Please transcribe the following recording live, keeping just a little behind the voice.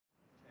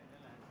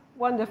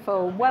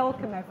Wonderful.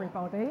 Welcome,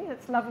 everybody.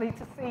 It's lovely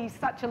to see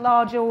such a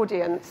large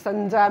audience.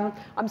 And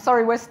I'm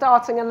sorry we're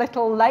starting a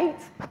little late.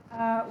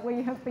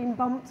 We have been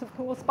bumped, of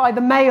course, by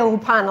the male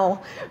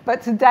panel.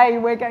 But today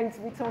we're going to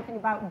be talking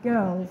about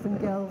girls and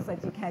girls'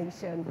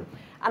 education.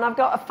 And I've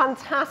got a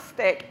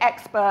fantastic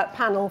expert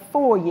panel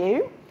for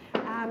you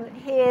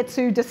here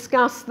to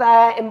discuss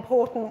their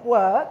important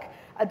work.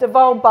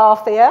 Deval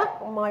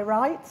Barthia, on my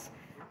right.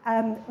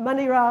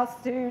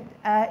 Manirastu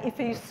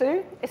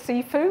Isifu,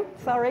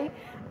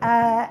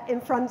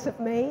 in front of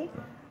me,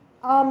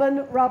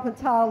 Arman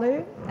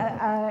Rapatalu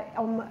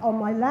on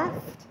my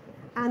left,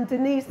 and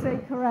Denise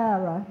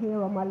Carreira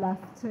here on my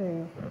left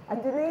too.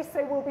 And Denise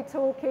will be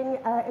talking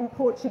in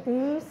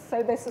Portuguese,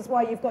 so this is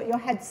why you've got your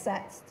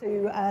headsets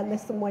to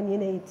listen when you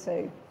need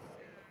to.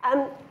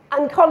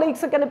 And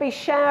colleagues are going to be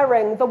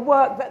sharing the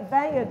work that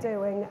they are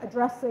doing,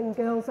 addressing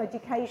girls'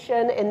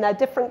 education in their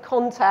different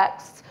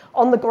contexts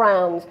on the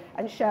ground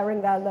and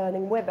sharing their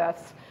learning with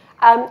us.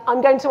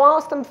 I'm going to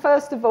ask them,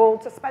 first of all,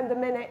 to spend a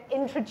minute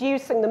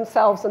introducing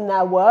themselves and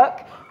their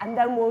work, and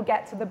then we'll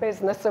get to the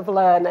business of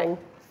learning.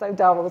 So,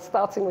 Dhaval,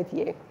 starting with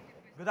you.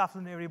 Good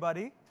afternoon,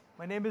 everybody.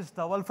 My name is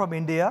Dhaval from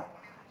India,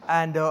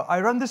 and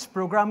I run this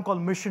program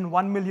called Mission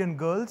 1 Million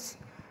Girls,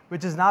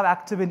 which is now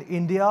active in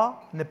India,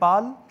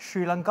 Nepal,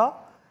 Sri Lanka,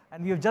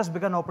 and we have just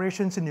begun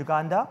operations in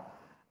Uganda.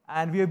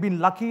 And we have been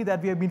lucky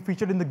that we have been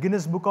featured in the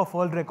Guinness Book of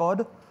World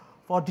Record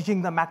for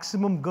teaching the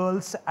maximum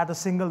girls at a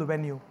single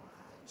venue.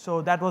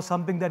 So that was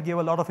something that gave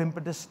a lot of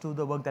impetus to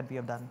the work that we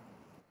have done.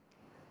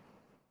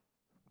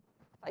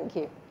 Thank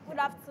you. Good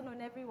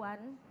afternoon,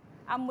 everyone.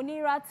 I'm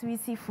Munira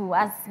Tuisifu,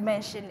 as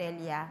mentioned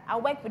earlier. I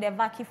work with the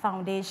Vaki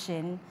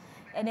Foundation,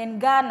 and in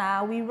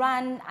Ghana, we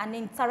run an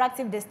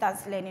interactive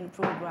distance learning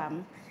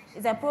program.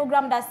 It's a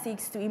program that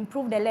seeks to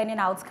improve the learning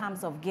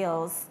outcomes of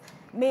girls,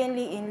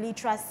 mainly in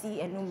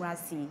literacy and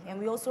numeracy. And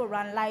we also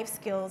run life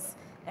skills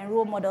and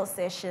role model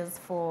sessions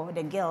for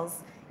the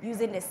girls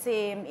using the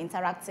same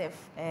interactive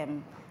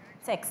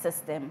tech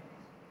system.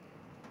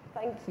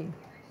 Thank you.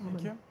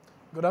 Thank you.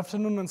 Good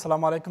afternoon and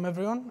Assalamu alaikum,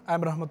 everyone.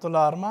 I'm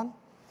Rahmatullah Arman.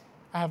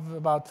 I have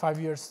about 5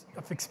 years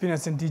of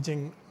experience in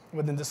teaching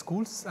within the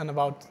schools and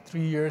about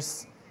 3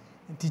 years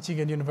in teaching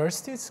at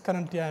universities.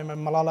 Currently, I'm a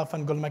Malala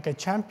Fund Gulmakai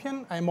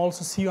Champion. I'm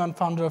also CEO and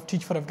founder of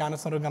Teach for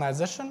Afghanistan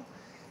organization.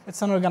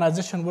 It's an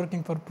organization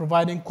working for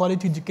providing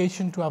quality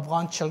education to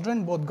Afghan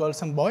children, both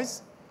girls and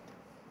boys.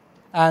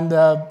 And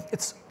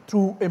it's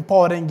through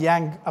empowering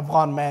young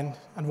Afghan men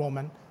and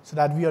women so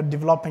that we are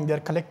developing their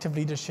collective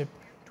leadership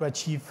to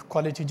achieve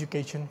quality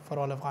education for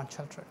all Afghan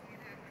children.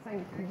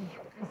 Thank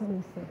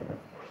you.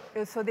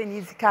 Eu sou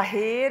Denise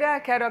Carreira,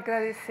 quero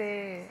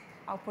agradecer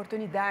a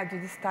oportunidade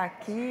de estar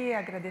aqui,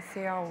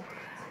 agradecer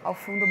ao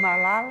Fundo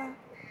Malala,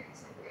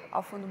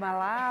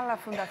 à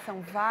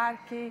Fundação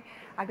VARC,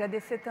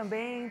 agradecer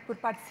também por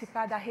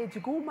participar da Rede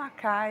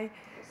Gulmakai,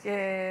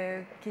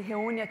 que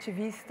reúne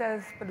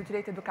ativistas pelo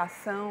direito à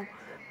educação,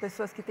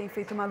 pessoas que têm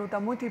feito uma luta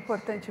muito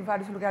importante em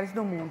vários lugares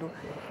do mundo.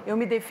 Eu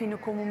me defino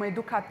como uma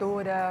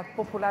educadora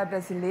popular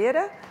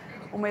brasileira,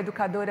 uma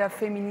educadora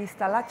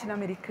feminista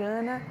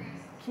latino-americana,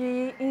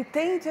 que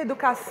entende a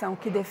educação,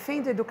 que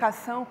defende a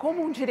educação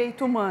como um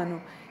direito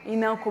humano e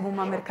não como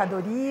uma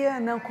mercadoria,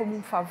 não como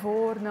um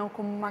favor, não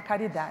como uma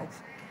caridade.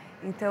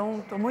 Então,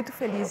 estou muito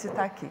feliz de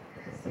estar aqui.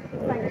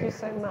 Thank you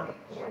so much.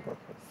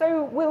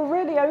 So we'll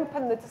really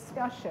open the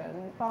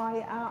discussion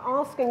by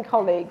asking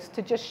colleagues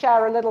to just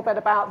share a little bit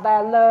about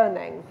their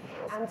learning.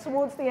 And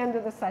towards the end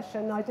of the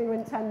session, I do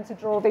intend to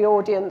draw the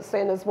audience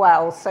in as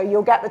well, so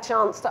you'll get the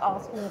chance to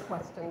ask more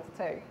questions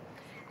too.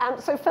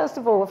 So first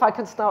of all, if I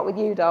could start with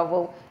you,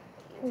 Dhaval,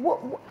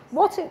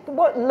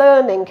 what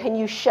learning can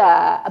you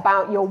share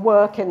about your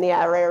work in the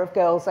area of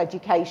girls'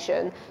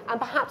 education? And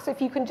perhaps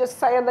if you can just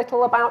say a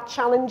little about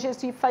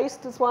challenges you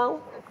faced as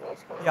well.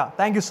 Yeah,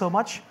 thank you so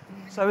much.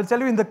 So I will tell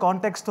you in the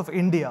context of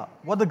India,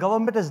 what the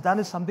government has done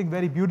is something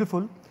very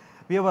beautiful.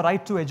 We have a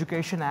Right to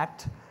Education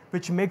Act,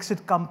 which makes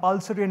it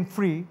compulsory and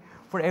free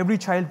for every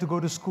child to go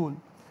to school.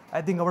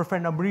 I think our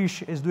friend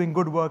Amrish is doing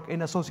good work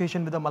in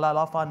association with the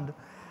Malala Fund.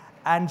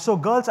 And so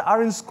girls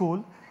are in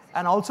school,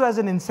 and also as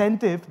an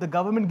incentive, the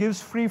government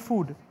gives free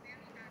food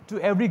to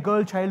every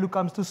girl child who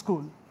comes to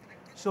school.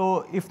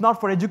 So if not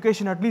for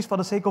education, at least for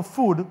the sake of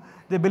food,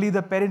 they believe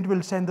the parent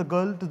will send the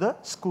girl to the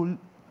school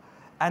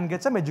and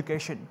get some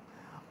education.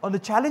 On the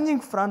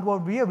challenging front,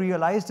 what we have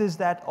realized is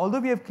that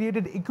although we have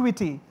created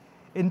equity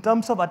in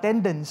terms of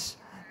attendance,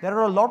 there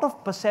are a lot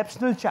of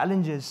perceptual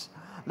challenges.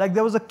 Like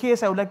there was a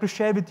case I would like to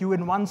share with you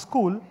in one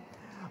school.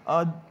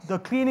 The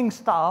cleaning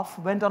staff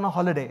went on a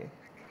holiday.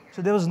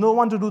 So there was no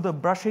one to do the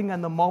brushing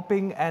and the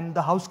mopping and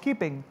the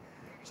housekeeping.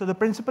 So the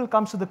principal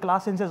comes to the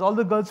class and says, all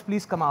the girls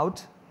please come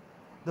out.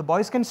 The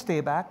boys can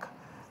stay back.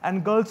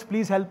 And girls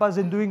please help us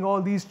in doing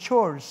all these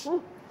chores.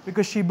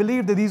 Because she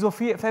believed that these were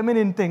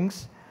feminine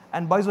things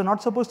and boys were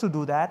not supposed to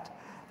do that.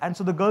 And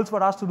so the girls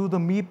were asked to do the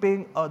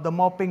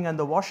mopping and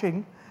the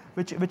washing,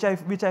 which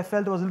I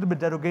felt was a little bit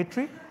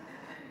derogatory.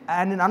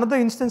 And in another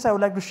instance I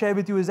would like to share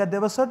with you is that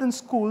there were certain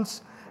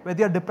schools where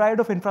they are deprived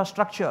of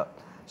infrastructure.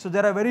 So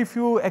there are very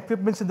few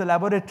equipments in the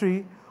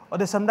laboratory, or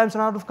they sometimes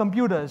run out of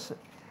computers.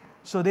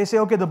 So they say,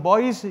 okay, the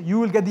boys, you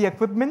will get the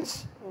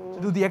equipments to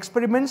do the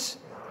experiments.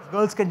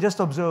 Girls can just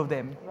observe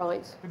them.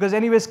 Right. Because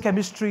anyways,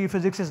 chemistry,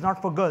 physics is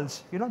not for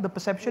girls. You know, the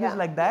perception is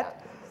like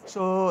that.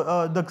 So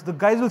the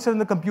guys will sit on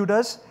the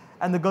computers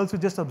and the girls will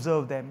just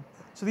observe them.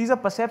 So these are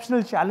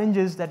perceptual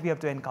challenges that we have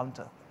to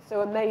encounter.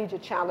 So a major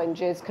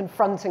challenge is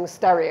confronting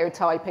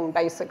stereotyping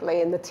basically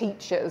in the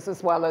teachers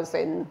as well as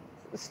in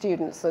the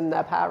students and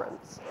their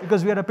parents.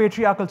 Because we are a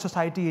patriarchal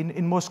society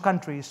in most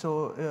countries,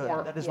 so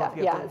that is what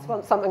we have to do.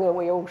 It's something that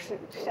we all should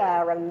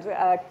share, and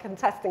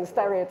contesting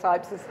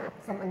stereotypes is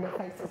something that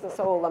faces us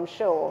all, I'm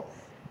sure.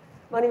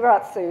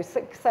 Maniratsu,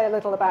 say a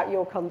little about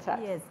your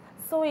context. Yes.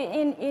 So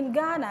in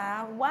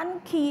Ghana,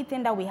 one key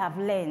thing that we have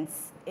learned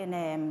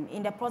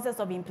in the process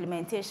of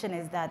implementation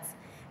is that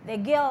the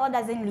girl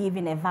doesn't live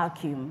in a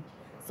vacuum.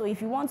 So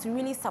if you want to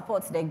really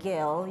support the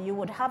girl, you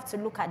would have to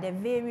look at the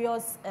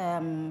various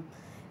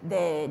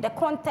the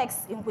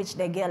context in which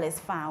the girl is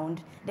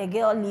found. The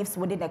girl lives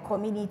within the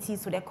community,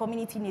 so the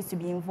community needs to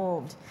be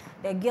involved.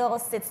 The girl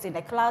sits in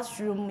the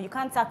classroom. You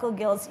can't tackle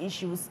girls'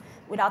 issues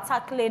without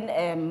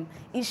tackling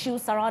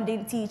issues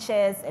surrounding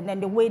teachers, and then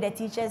the way the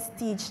teachers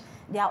teach,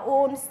 their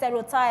own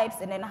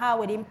stereotypes, and then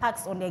how it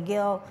impacts on the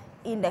girl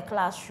in the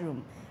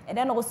classroom. And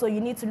then also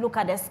you need to look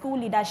at the school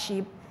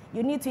leadership.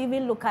 You need to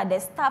even look at the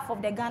staff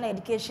of the Ghana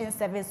Education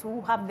Service who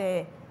have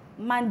the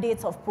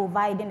mandate of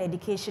providing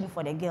education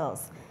for the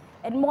girls.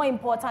 And more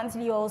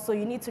importantly also,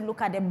 you need to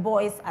look at the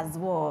boys as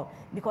well,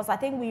 because I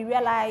think we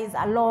realize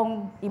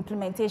along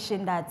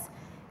implementation that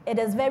it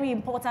is very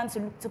important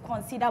to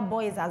consider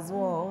boys as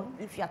well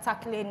if you're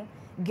tackling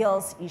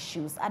girls'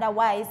 issues.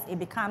 Otherwise, it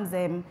becomes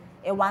a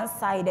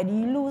one-sided.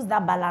 You lose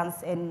that balance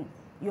and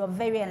you're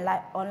very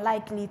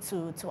unlikely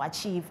to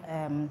achieve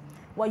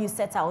what you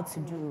set out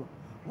to do.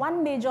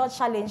 One major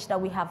challenge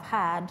that we have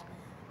had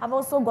have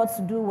also got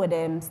to do with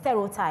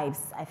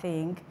stereotypes, I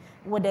think,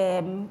 with,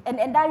 and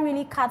that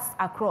really cuts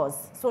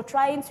across. So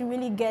trying to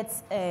really get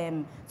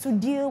to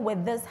deal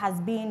with this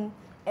has been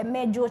a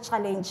major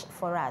challenge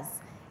for us.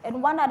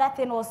 And one other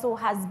thing also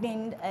has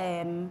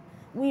been,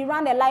 we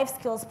run a life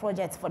skills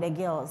project for the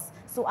girls.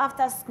 So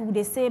after school,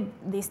 they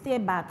stay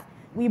back.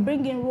 We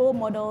bring in role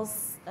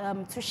models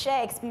to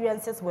share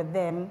experiences with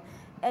them.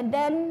 And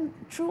then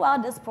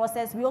throughout this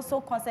process, we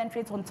also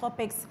concentrate on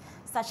topics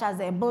such as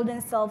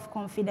building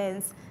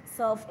self-confidence,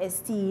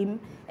 self-esteem.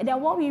 And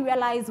then what we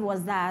realized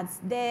was that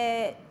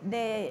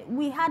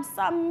we had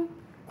some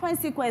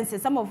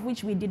consequences, some of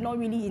which we did not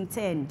really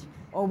intend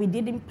or we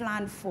didn't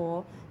plan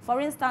for.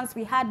 For instance,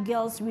 we had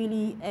girls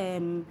really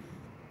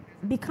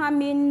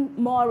becoming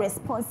more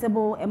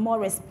responsible and more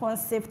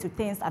responsive to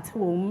things at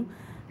home.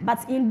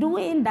 But in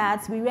doing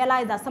that, we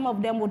realized that some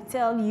of them would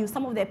tell you,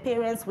 some of their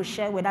parents would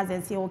share with us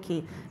and say,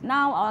 okay,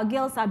 now our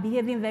girls are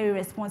behaving very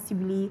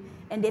responsibly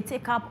and they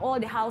take up all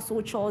the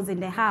household chores in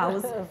the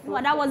house.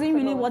 Well, that wasn't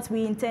really what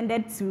we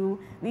intended to.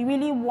 We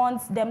really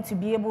want them to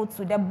be able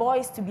to, the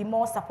boys to be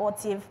more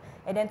supportive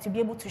and then to be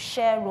able to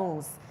share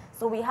roles.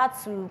 So we had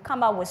to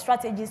come up with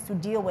strategies to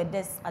deal with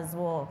this as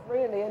well.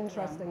 Really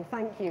interesting,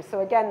 thank you.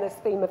 So again, this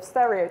theme of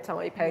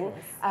stereotyping,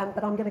 yes.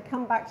 But I'm going to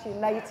come back to you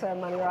later,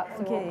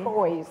 Maniratsu, on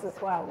boys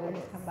as well. We're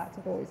going to come back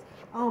to boys.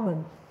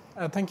 Arman.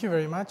 Thank you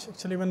very much.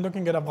 Actually, when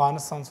looking at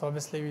Afghanistan, so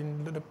obviously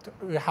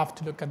we have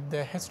to look at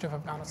the history of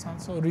Afghanistan.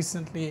 So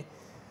recently,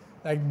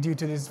 like due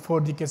to these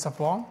 4 decades of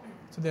war,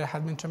 so there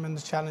have been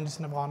tremendous challenges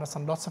in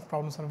Afghanistan, lots of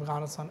problems in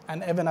Afghanistan,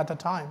 and even at a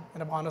time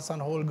in Afghanistan,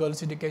 whole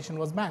girls' education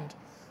was banned.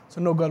 So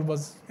no girl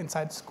was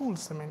inside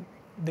schools. I mean,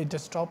 they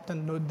just stopped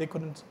and they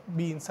couldn't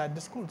be inside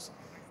the schools.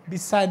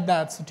 Beside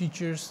that, so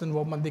teachers and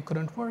women, they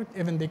couldn't work,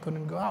 even they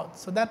couldn't go out.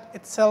 So that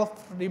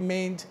itself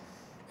remained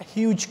a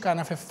huge kind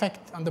of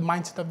effect on the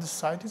mindset of the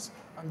societies,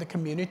 on the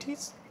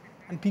communities,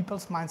 and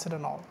people's mindset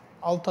and all.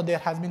 Although there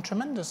has been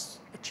tremendous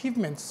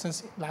achievements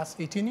since the last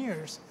 18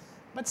 years,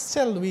 but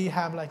still we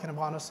have, like in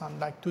Afghanistan,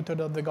 like 2/3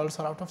 of the girls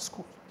are out of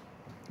school.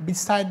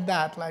 Beside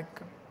that, like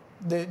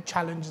the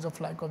challenges of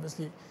like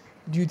obviously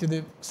due to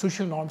the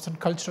social norms and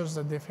cultures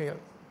that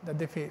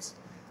they face.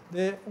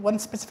 The one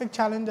specific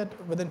challenge that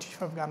within Teach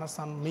for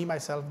Afghanistan, me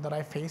myself, that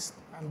I faced,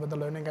 and with the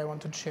learning I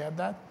wanted to share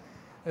that,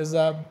 is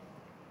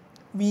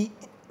we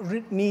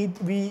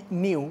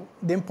knew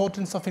the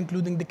importance of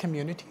including the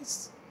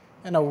communities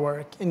in our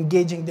work,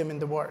 engaging them in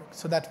the work,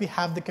 so that we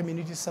have the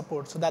community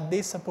support, so that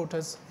they support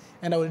us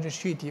in our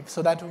initiative,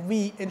 so that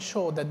we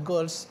ensure that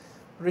girls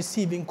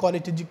receiving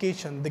quality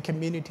education, the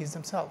communities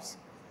themselves.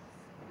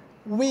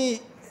 We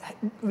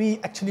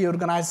actually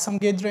organized some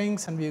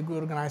gatherings and we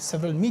organized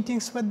several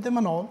meetings with them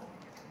and all.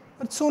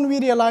 But soon we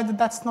realized that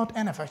that's not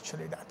enough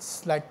actually.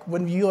 That's like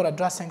when you are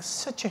addressing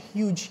such a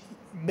huge,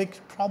 big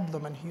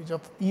problem and huge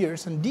of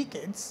years and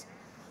decades,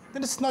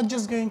 then it's not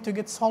just going to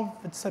get solved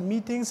with some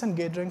meetings and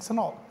gatherings and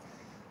all.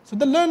 So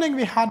the learning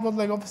we had was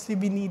like obviously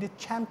we needed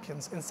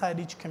champions inside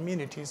each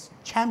community,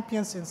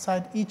 champions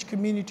inside each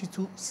community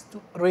to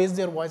raise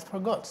their voice for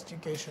girls'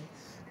 education,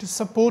 to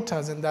support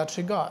us in that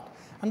regard.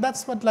 And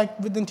that's what, like,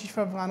 within Teach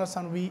for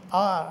Afghanistan, we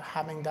are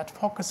having that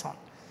focus on.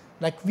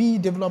 Like we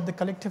develop the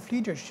collective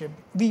leadership.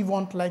 We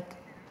want like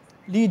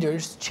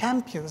leaders,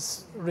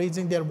 champions,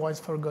 raising their voice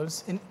for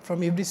girls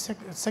from every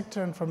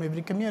sector and from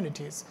every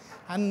communities.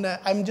 And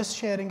I'm just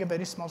sharing a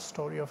very small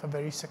story of a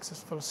very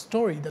successful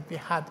story that we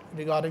had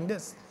regarding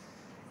this.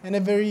 In a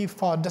very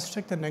far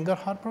district in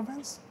Nangarhar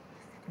province,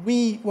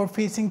 we were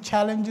facing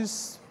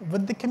challenges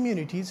with the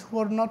communities who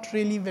are not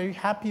really very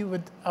happy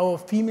with our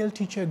female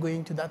teacher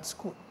going to that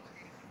school.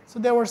 So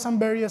there were some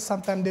barriers.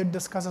 Sometimes they'd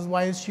discuss as,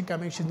 why is she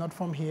coming? She's not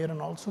from here,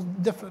 and also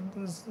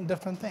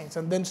different things.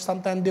 And then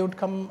sometimes they would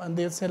come and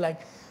they'd say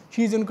like,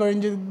 she's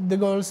encouraging the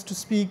girls to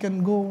speak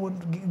and go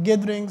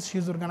gatherings.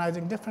 She's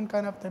organizing different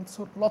kind of things.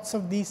 So lots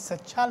of these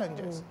such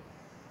challenges.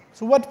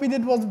 So what we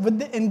did was with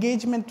the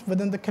engagement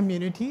within the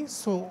community.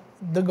 So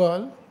the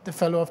girl, the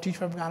fellow of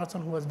Teacher of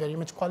Afghanistan, who was very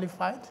much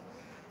qualified,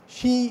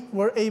 she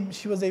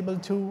was able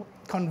to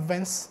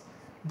convince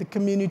the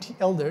community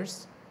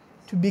elders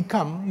to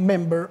become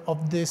member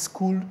of the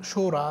school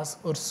shuras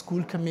or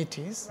school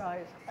committees.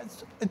 Right.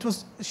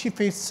 She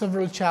faced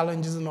several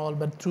challenges and all,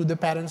 but through the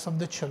parents of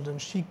the children,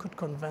 she could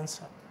convince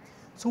her.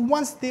 So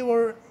once they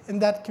were in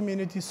that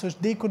community, so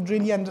they could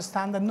really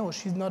understand that, no,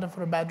 she's not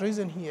for a bad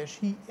reason here,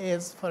 she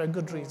is for a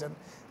good reason.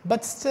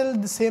 But still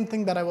the same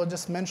thing that I was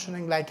just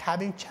mentioning, like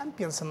having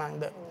champions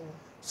among them.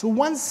 So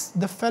once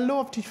the fellow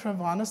of Teacher of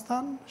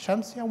Afghanistan,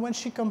 Shamsia, when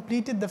she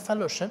completed the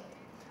fellowship,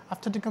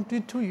 after to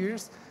complete 2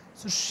 years,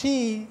 so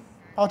she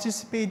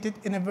participated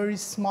in a very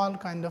small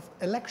kind of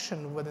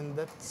election within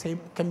that same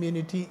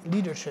community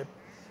leadership.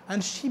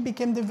 And she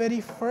became the very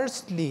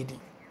first lady,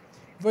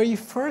 very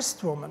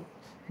first woman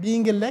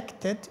being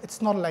elected. It's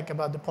not like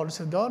about the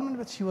policy of government,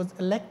 but she was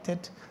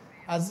elected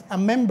as a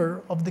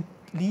member of the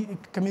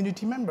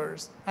community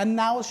members. And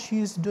now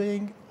she's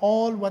doing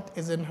all what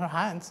is in her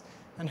hands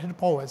and her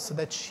powers, so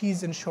that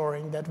she's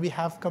ensuring that we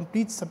have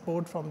complete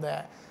support from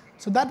there.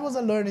 So that was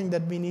a learning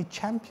that we need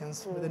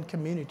champions within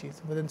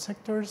communities, within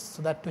sectors,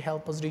 so that to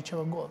help us reach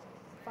our goal.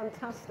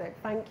 Fantastic,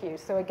 thank you.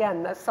 So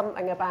again, there's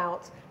something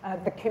about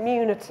the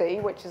community,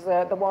 which is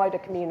the wider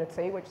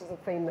community, which is a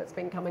theme that's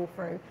been coming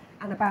through,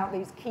 and about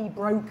these key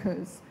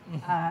brokers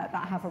that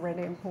have a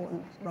really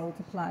important role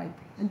to play.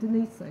 And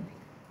Denise?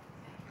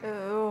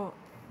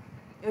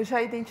 Eu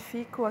já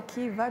identifico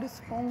aqui vários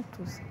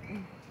pontos.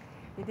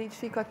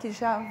 Identifico aqui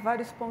já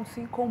vários pontos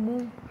em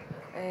comum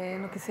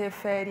no que se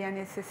refere à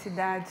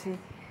necessidade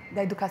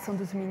da educação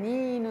dos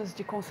meninos,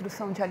 de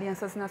construção de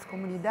alianças nas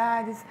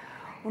comunidades.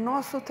 O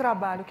nosso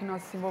trabalho que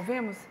nós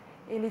desenvolvemos,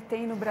 ele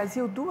tem no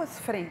Brasil duas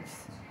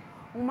frentes.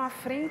 Uma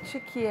frente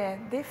que é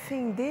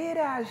defender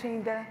a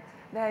agenda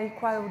da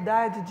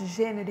igualdade de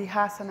gênero e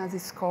raça nas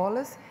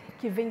escolas,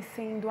 que vem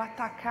sendo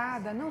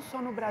atacada não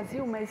só no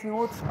Brasil, mas em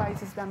outros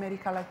países da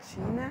América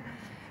Latina,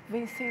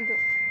 vem sendo...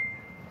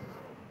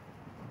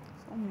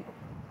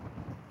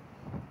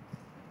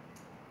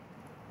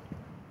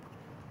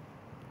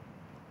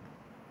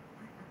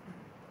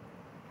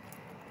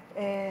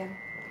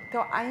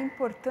 Então, a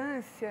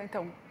importância...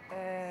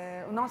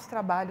 o nosso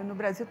trabalho no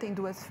Brasil tem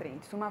duas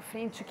frentes. Uma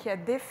frente que é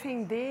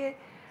defender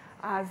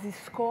as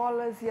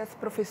escolas e as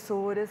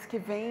professoras que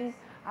vêm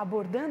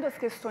abordando as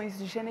questões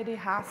de gênero e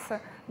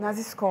raça nas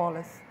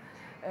escolas.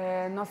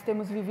 Nós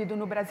temos vivido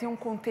no Brasil um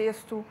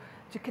contexto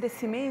de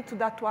crescimento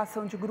da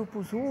atuação de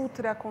grupos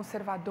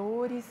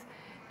ultraconservadores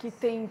que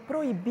têm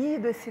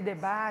proibido esse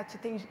debate,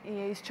 têm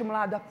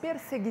estimulado a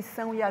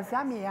perseguição e as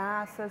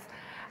ameaças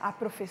a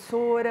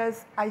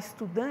professoras, a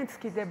estudantes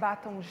que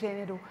debatam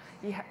gênero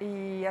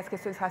e as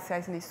questões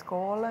raciais na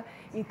escola.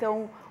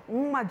 Então,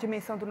 uma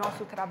dimensão do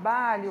nosso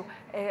trabalho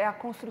é a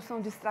construção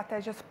de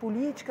estratégias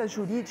políticas,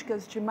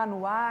 jurídicas, de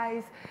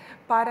manuais,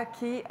 para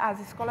que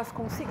as escolas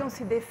consigam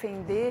se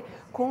defender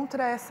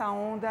contra essa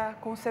onda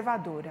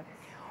conservadora.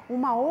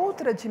 Uma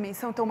outra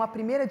dimensão, então uma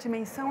primeira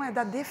dimensão é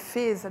da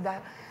defesa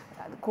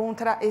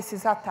contra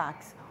esses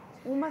ataques.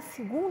 Uma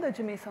segunda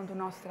dimensão do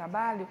nosso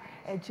trabalho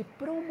é de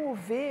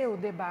promover o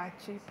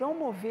debate,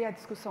 promover a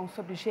discussão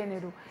sobre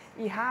gênero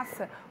e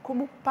raça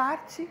como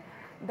parte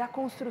da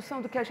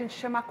construção do que a gente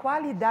chama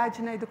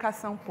qualidade na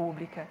educação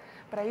pública.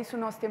 Para isso,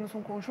 nós temos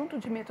um conjunto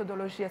de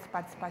metodologias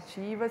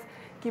participativas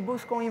que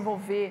buscam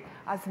envolver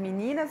as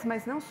meninas,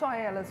 mas não só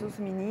elas, os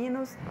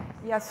meninos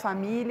e as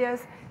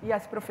famílias e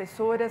as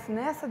professoras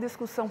nessa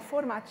discussão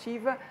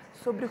formativa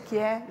sobre o que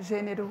é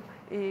gênero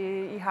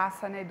e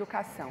raça na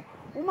educação.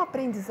 Uma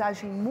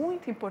aprendizagem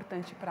muito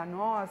importante para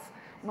nós,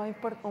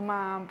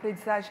 uma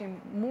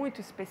aprendizagem muito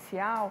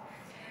especial,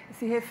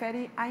 se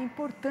refere à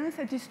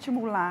importância de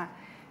estimular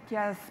que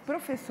as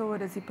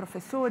professoras e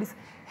professores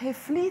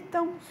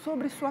reflitam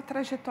sobre sua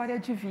trajetória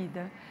de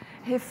vida,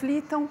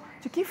 reflitam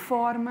de que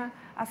forma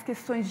as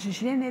questões de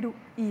gênero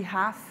e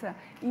raça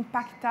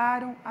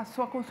impactaram a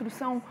sua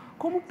construção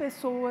como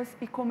pessoas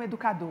e como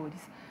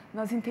educadores.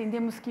 Nós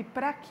entendemos que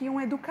para que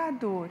um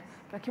educador,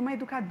 para que uma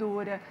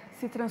educadora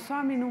se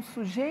transforme num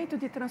sujeito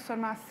de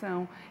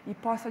transformação e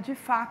possa, de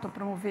fato,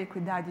 promover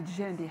equidade de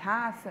gênero e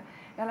raça,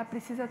 ela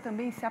precisa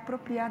também se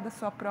apropriar da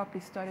sua própria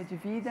história de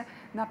vida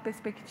na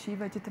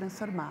perspectiva de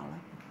transformá-la.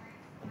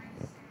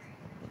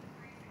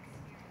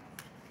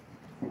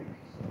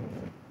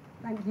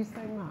 Thank you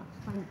so much.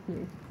 Thank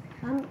you.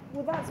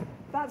 Well,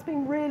 that's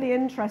been really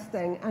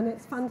interesting, and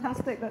it's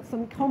fantastic that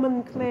some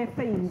common, clear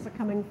themes are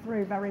coming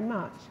through very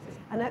much.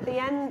 And at the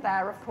end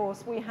there, of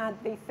course, we had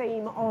the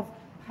theme of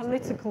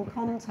political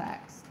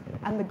context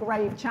and the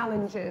grave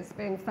challenges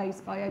being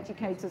faced by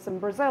educators in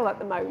Brazil at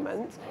the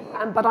moment.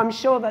 But I'm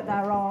sure that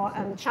there are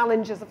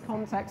challenges of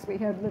context. We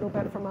heard a little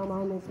bit from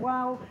Arman as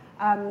well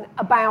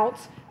about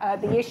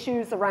the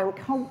issues around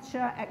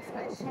culture,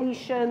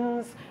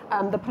 expectations,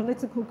 the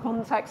political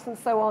context and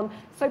so on.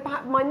 So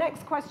perhaps my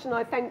next question,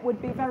 I think,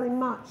 would be very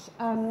much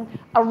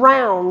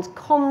around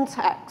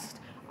context.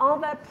 Are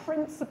there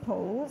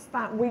principles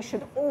that we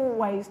should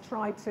always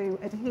try to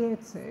adhere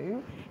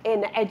to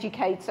in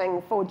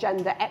educating for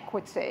gender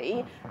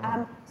equity,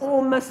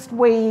 or must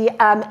we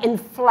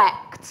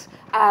inflect,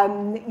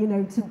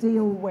 to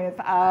deal with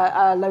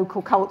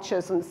local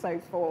cultures and so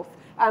forth?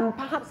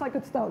 Perhaps I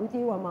could start with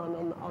you,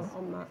 Arman,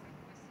 on that.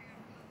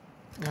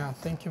 Yeah,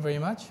 thank you very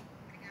much.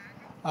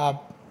 I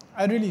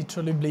really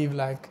truly believe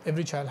like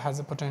every child has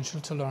the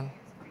potential to learn.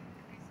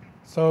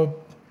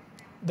 So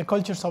the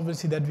cultures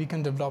obviously that we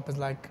can develop is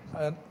like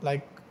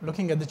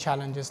looking at the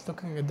challenges,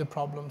 looking at the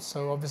problems.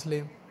 So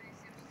obviously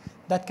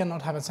that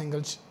cannot have a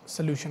single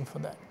solution for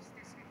that.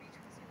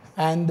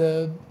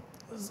 And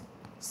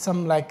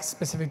some like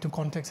specific to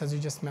context, as you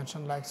just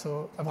mentioned, like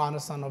so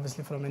Afghanistan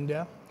obviously from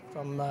India,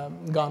 from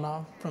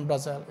Ghana, from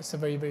Brazil, it's a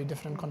very, very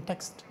different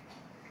context.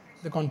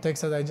 The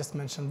context, as I just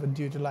mentioned, was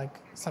due to like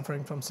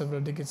suffering from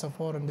several decades of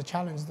war and the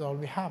challenges that all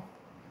we have.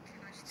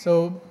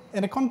 So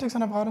in a context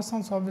in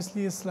Afghanistan, so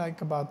obviously it's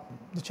like about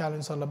the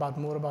challenge all about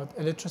more about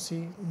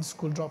illiteracy, the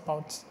school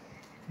dropouts,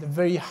 the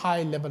very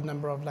high level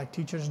number of like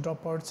teachers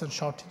dropouts and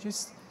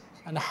shortages,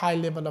 and a high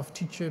level of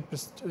teacher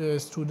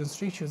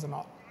students ratios and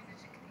all.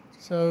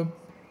 So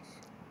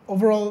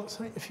overall,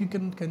 so if you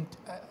can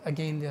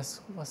again,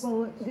 yes.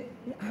 Well,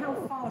 how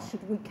far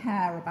should we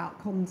care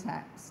about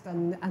context,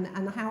 and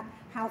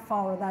how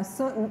far are there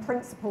certain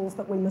principles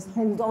that we must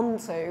hold on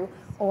to,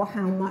 or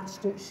how much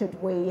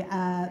should we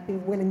be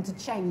willing to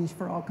change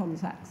for our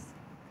context?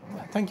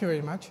 Thank you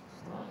very much.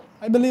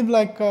 I believe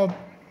like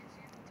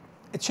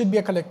it should be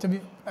a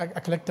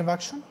collective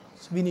action.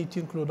 So we need to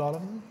include all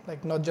of them,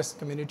 like not just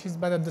communities,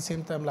 but at the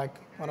same time, like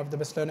one of the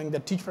best learning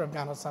that Teach for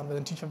Afghanistan,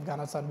 within Teach for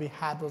Afghanistan we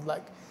had was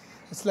like,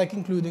 it's like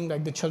including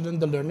like the children,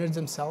 the learners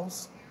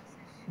themselves,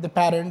 the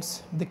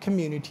parents, the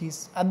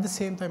communities, at the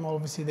same time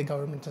obviously the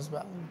government as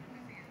well.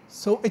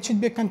 So it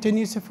should be a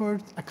continuous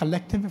effort, a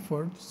collective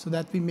effort, so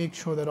that we make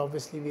sure that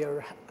obviously we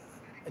are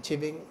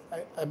achieving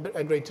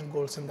a greater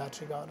goals in that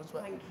regard as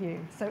well. Thank you.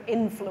 So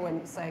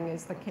influencing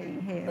is the key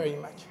here. Very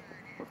much.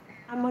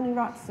 And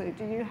Maniratsu,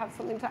 do you have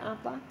something to add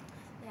there?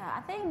 Yeah,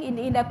 I think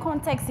in the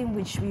context in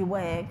which we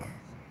work,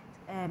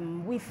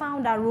 we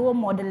found that role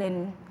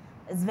modeling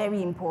is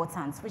very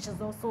important, which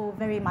is also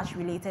very much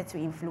related to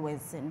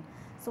influencing.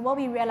 So what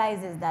we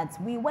realize is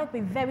that we work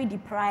with very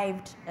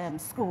deprived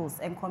schools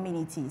and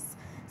communities.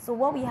 So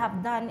what we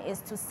have done is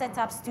to set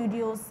up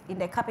studios in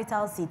the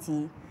capital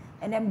city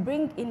and then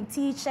bring in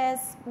teachers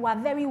who are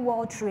very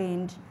well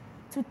trained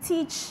to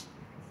teach,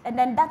 and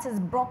then that is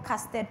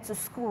broadcasted to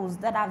schools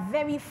that are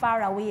very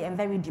far away and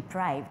very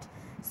deprived.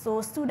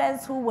 So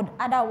students who would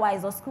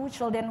otherwise, or school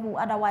children who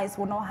otherwise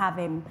would not have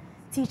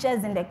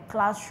teachers in the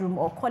classroom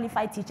or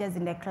qualified teachers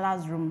in the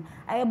classroom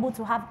are able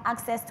to have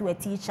access to a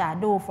teacher,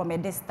 though from a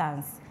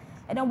distance.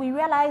 And then we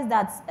realized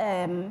that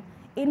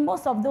in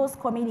most of those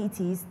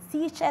communities,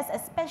 teachers,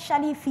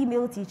 especially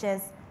female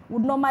teachers,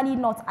 would normally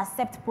not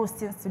accept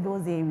postings to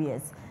those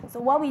areas. So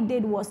what we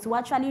did was to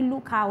actually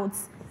look out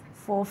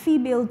for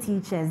female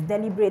teachers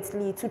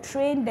deliberately to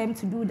train them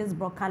to do these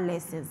broadcast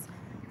lessons,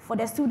 for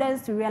the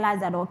students to realize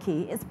that,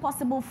 okay, it's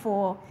possible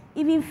for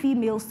even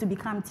females to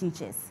become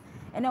teachers.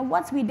 And then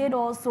what we did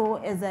also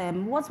is,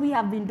 what we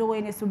have been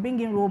doing is to bring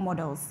in role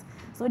models.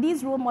 So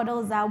these role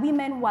models are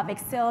women who have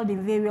excelled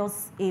in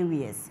various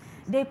areas.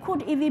 They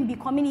could even be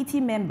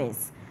community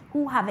members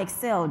who have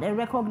excelled and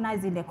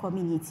recognized in the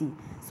community.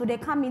 So they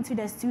come into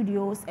the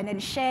studios and then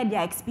share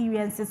their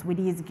experiences with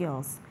these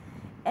girls.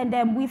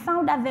 And we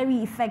found that very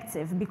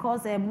effective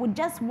because with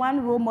just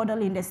one role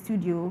model in the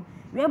studio,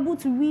 we're able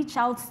to reach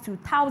out to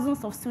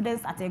thousands of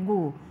students at a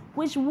go,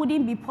 which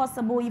wouldn't be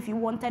possible if you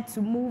wanted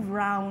to move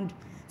around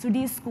to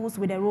these schools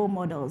with the role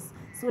models.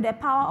 So the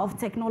power of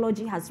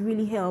technology has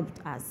really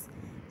helped us.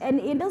 And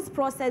in this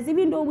process,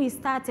 even though we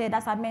started,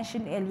 as I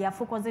mentioned earlier,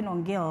 focusing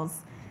on girls,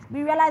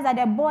 we realized that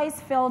the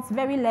boys felt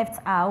very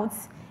left out,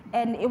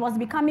 and it was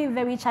becoming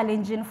very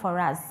challenging for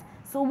us.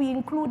 So we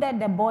included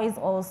the boys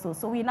also.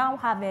 So we now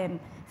have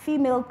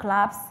female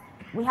clubs,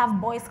 we have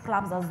boys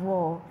clubs as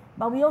well,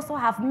 but we also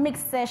have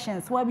mixed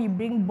sessions where we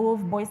bring both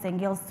boys and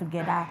girls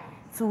together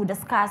to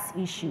discuss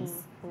issues.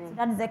 So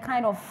that is the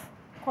kind of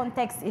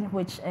context in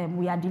which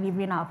we are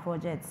delivering our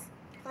projects.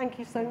 Thank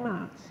you so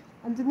much.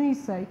 And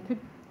Denise, can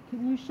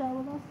you share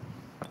with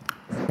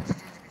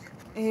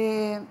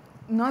us?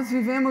 Nós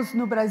vivemos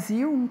no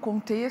Brasil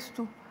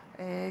contexto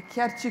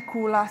que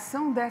articula a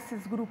ação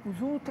desses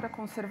grupos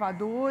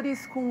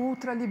ultraconservadores com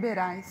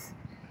ultraliberais.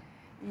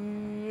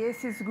 E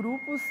esses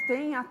grupos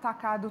têm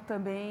atacado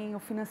também o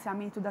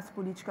financiamento das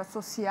políticas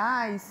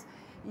sociais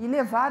e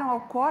levaram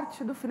ao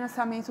corte do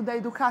financiamento da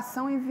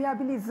educação,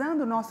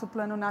 inviabilizando o nosso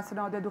Plano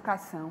Nacional de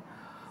Educação.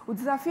 O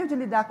desafio de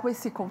lidar com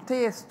esse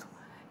contexto,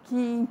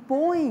 que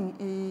impõe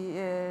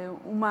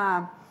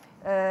uma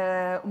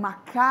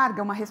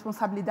carga, uma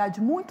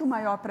responsabilidade muito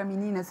maior para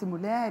meninas e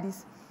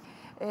mulheres,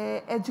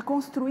 é de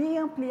construir e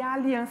ampliar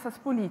alianças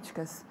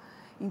políticas.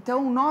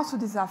 Então, o nosso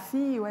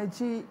desafio é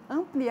de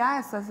ampliar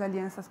essas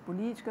alianças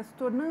políticas,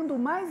 tornando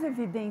mais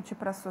evidente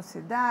para a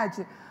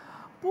sociedade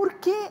por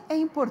que é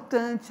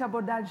importante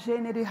abordar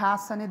gênero e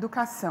raça na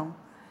educação.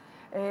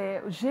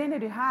 O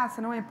gênero e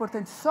raça não é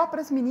importante só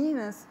para as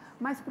meninas,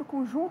 mas para o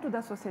conjunto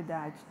da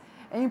sociedade.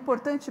 É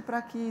importante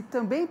para que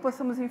também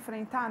possamos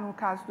enfrentar, no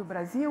caso do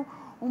Brasil,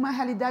 uma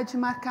realidade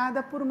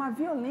marcada por uma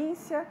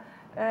violência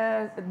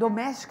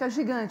doméstica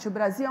gigante. O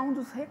Brasil é um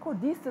dos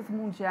recordistas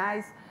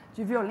mundiais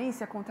de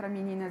violência contra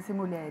meninas e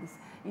mulheres.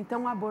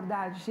 Então,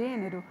 abordar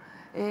gênero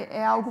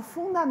é algo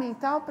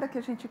fundamental para que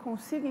a gente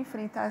consiga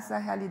enfrentar essa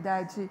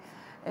realidade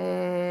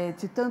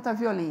de tanta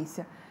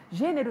violência.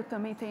 Gênero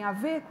também tem a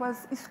ver com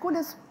as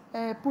escolhas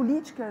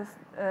políticas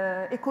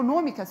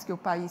econômicas que o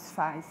país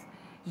faz.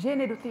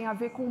 Gênero tem a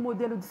ver com o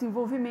modelo de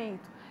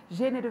desenvolvimento.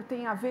 Gênero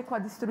tem a ver com a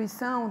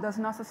destruição das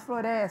nossas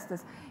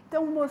florestas.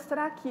 Então,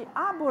 mostrar que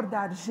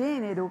abordar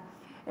gênero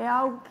é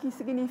algo que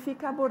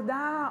significa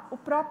abordar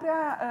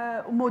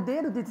o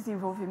modelo de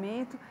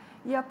desenvolvimento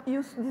e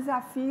os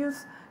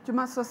desafios de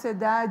uma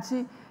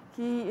sociedade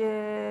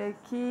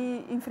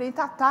que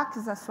enfrenta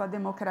ataques à sua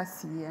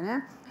democracia,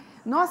 né?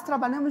 Nós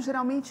trabalhamos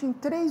geralmente em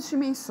 3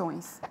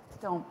 dimensões.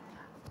 Então,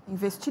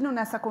 investindo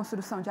nessa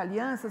construção de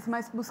alianças,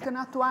 mas buscando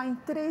atuar em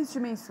 3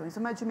 dimensões.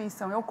 Uma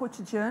dimensão é o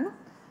cotidiano,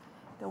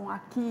 então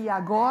aqui e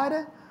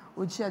agora,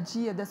 o dia a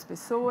dia das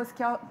pessoas,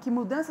 que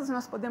mudanças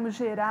nós podemos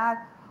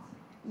gerar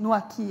no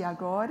aqui e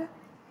agora.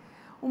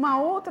 Uma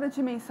outra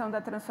dimensão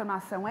da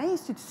transformação é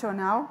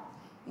institucional,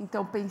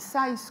 então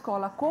pensar a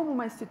escola como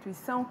uma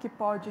instituição que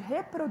pode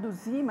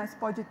reproduzir, mas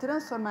pode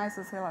transformar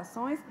essas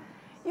relações.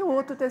 E o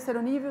outro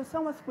terceiro nível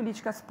são as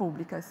políticas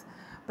públicas,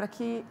 para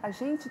que a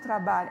gente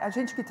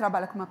que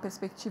trabalha com uma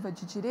perspectiva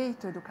de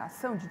direito à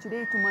educação, de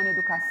direito humano à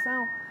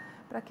educação,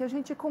 para que a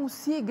gente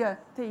consiga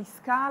ter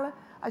escala,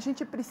 a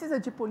gente precisa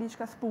de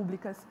políticas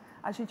públicas,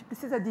 a gente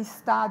precisa de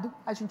Estado,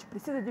 a gente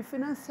precisa de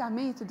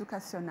financiamento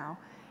educacional.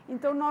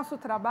 Então, nosso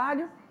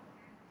trabalho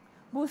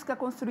busca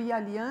construir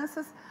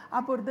alianças,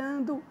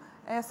 abordando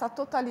essa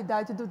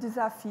totalidade do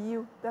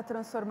desafio da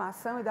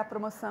transformação e da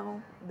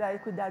promoção da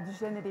equidade de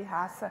gênero e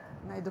raça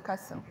na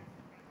educação.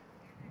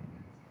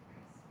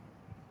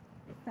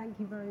 Thank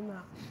you very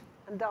much.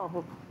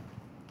 Andavo.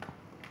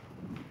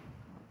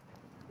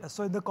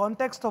 So in the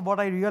context of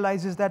what I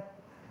realize is that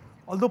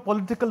although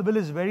political will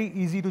is very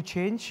easy to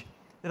change,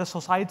 there are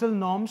societal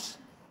norms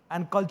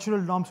and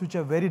cultural norms which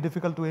are very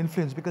difficult to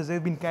influence because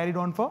they've been carried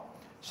on for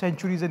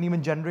centuries and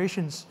even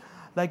generations.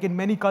 Like in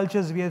many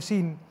cultures, we have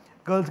seen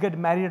girls get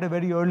married at a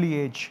very early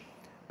age,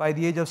 by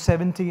the age of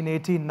 17,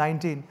 18,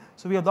 19.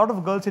 So we have a lot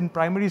of girls in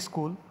primary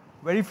school,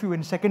 very few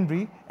in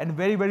secondary, and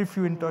very, very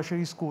few in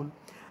tertiary school.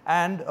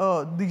 And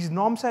these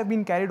norms have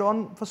been carried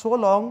on for so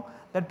long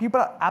that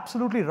people are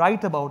absolutely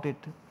right about it.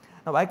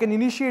 Now, I can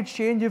initiate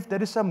change if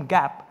there is some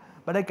gap,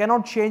 but I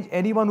cannot change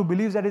anyone who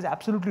believes that is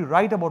absolutely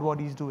right about what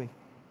he's doing.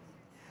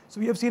 So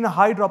we have seen a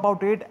high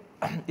dropout rate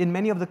in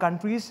many of the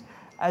countries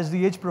as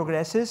the age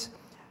progresses.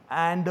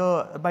 And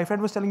my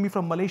friend was telling me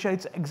from Malaysia,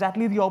 it's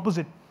exactly the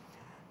opposite,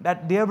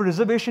 that they have a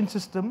reservation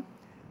system.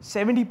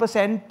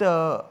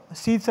 70%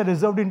 seats are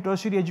reserved in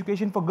tertiary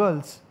education for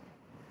girls,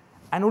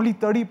 and only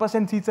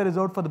 30% seats are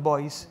reserved for the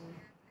boys.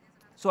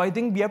 So I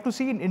think we have to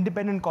see in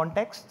independent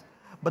context,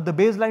 but the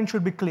baseline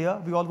should be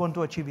clear. We all want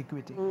to achieve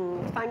equity.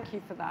 Thank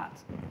you for that.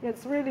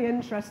 It's really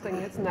interesting,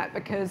 isn't it?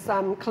 Because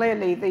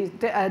clearly these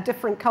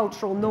different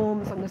cultural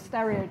norms and the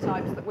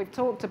stereotypes that we've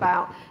talked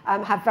about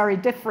have very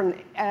different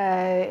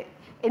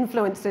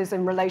influences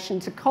in relation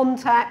to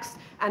context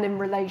and in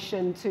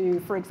relation to,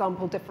 for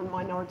example, different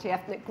minority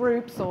ethnic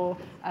groups or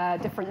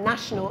different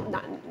national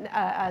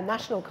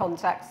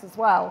contexts as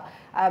well.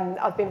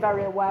 I've been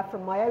very aware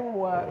from my own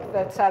work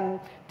that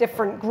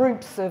different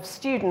groups of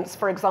students,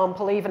 for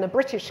example, even a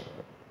British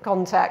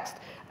context,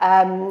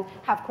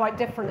 have quite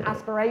different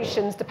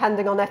aspirations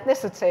depending on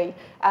ethnicity.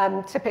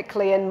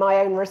 Typically in my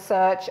own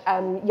research,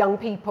 young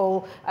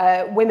people,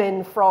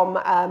 women from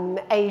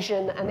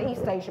Asian and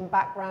East Asian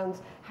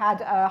backgrounds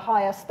had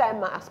higher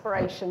STEM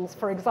aspirations,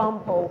 for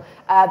example,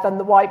 than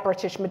the white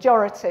British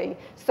majority.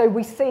 So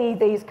we see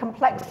these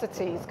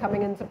complexities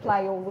coming into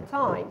play all the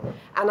time.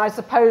 And I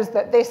suppose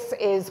that this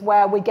is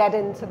where we get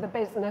into the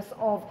business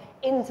of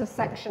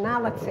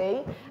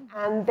intersectionality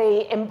and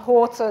the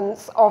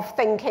importance of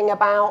thinking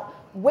about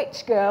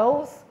which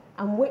girls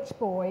and which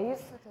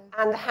boys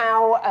and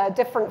how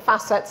different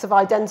facets of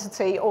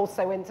identity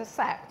also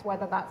intersect,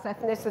 whether that's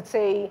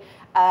ethnicity,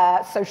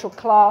 social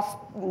class,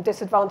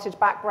 disadvantaged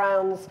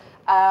backgrounds,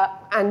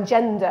 and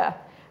gender.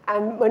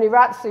 And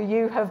Muniratsu,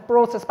 you have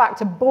brought us back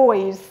to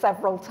boys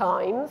several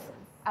times.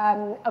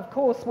 Of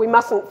course, we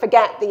mustn't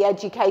forget the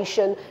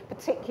education,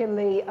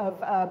 particularly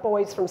of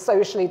boys from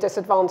socially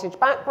disadvantaged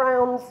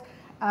backgrounds.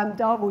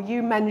 Darwell,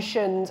 you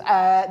mentioned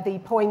the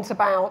point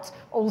about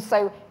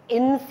also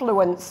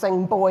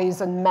influencing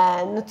boys and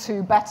men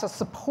to better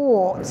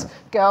support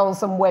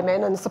girls and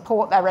women and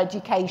support their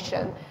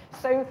education.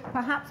 So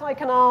perhaps I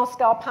can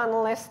ask our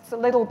panelists a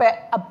little bit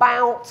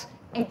about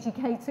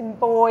educating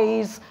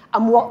boys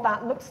and what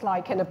that looks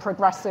like in a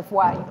progressive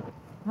way.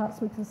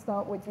 Perhaps we can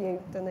start with you,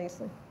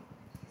 Denise.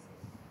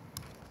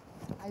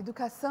 A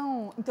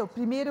educação, então,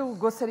 primeiro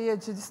gostaria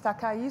de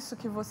destacar isso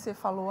que você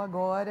falou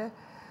agora,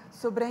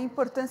 sobre a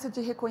importância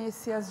de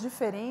reconhecer as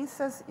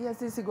diferenças e as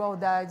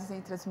desigualdades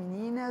entre as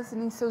meninas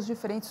em seus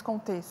diferentes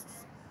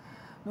contextos.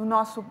 No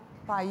nosso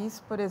país,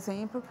 por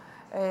exemplo,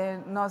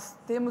 nós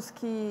temos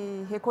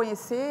que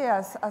reconhecer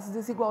as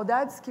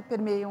desigualdades que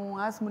permeiam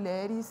as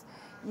mulheres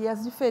e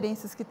as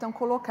diferenças que estão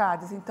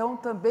colocadas. Então,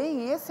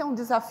 também esse é um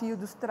desafio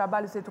dos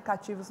trabalhos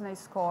educativos na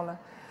escola,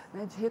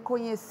 né, de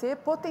reconhecer,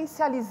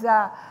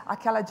 potencializar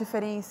aquela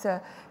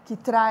diferença que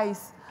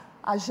traz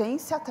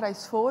agência,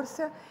 traz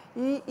força,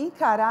 e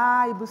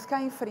encarar e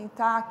buscar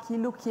enfrentar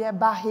aquilo que é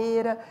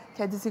barreira,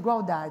 que é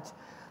desigualdade.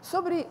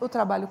 Sobre o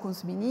trabalho com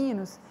os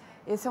meninos,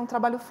 esse é um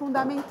trabalho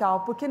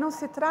fundamental, porque não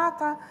se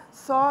trata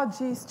só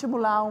de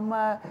estimular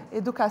uma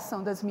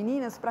educação das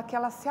meninas para que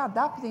elas se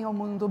adaptem ao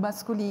mundo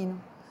masculino.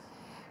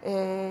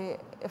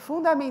 É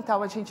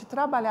fundamental a gente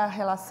trabalhar a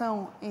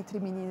relação entre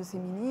meninos e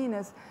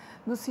meninas,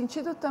 no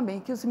sentido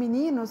também que os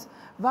meninos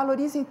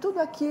valorizem tudo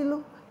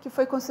aquilo que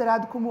foi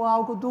considerado como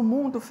algo do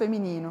mundo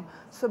feminino,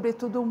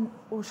 sobretudo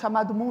o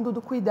chamado mundo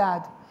do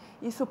cuidado.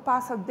 Isso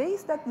passa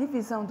desde a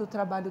divisão do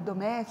trabalho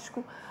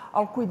doméstico,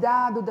 ao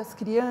cuidado das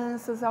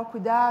crianças, ao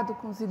cuidado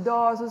com os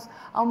idosos,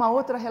 a uma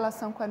outra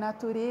relação com a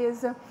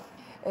natureza.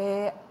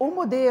 O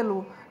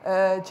modelo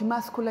de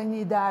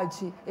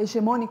masculinidade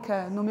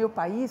hegemônica no meu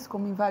país,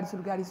 como em vários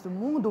lugares do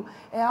mundo,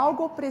 é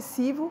algo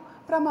opressivo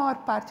para a maior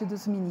parte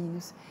dos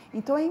meninos.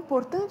 Então é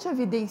importante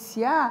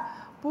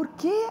evidenciar por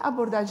que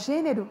abordar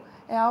gênero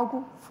é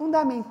algo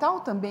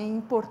fundamental também,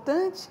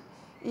 importante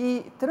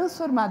e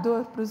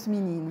transformador para os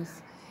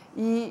meninos.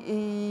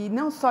 E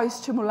não só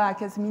estimular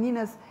que as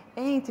meninas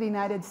entrem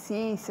na área de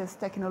ciências,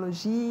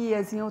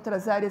 tecnologias, em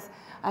outras áreas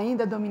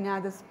ainda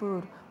dominadas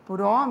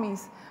por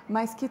homens,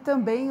 mas que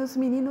também os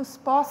meninos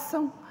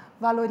possam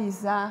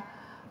valorizar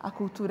a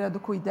cultura do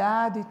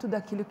cuidado e tudo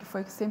aquilo que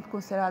foi sempre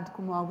considerado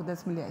como algo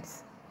das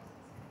mulheres.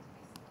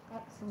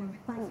 Excellent,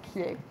 thank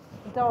you.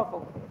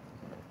 Darwell.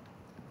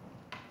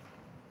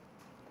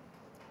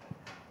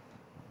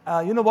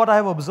 You know, what I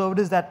have observed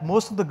is that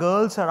most of the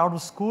girls are out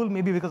of school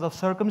maybe because of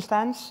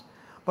circumstance,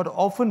 but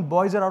often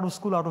boys are out of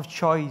school out of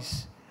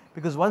choice.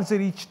 Because once they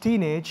reach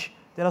teenage,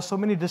 there are so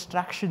many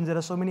distractions, there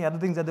are so many other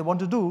things that they want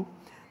to do,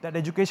 that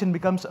education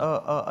becomes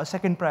a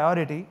second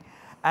priority.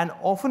 And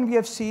often we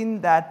have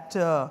seen that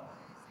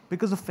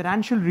because of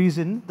financial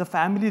reason, the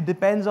family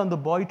depends on the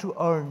boy to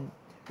earn.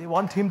 They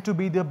want him to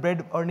be the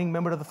bread-earning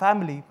member of the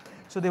family.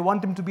 So they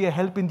want him to be a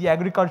help in the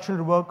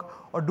agricultural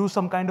work or do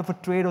some kind of a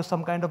trade or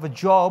some kind of a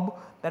job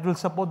that will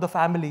support the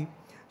family.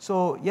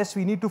 So yes,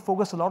 we need to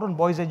focus a lot on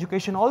boys'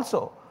 education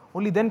also.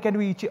 Only then can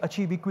we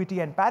achieve equity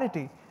and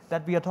parity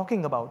that we are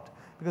talking about.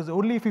 Because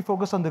only if we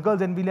focus on the girls,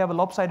 then we'll have a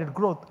lopsided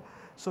growth.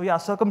 So yeah,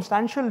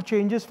 circumstantial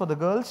changes for the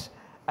girls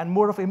and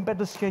more of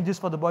impetus changes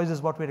for the boys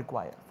is what we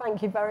require.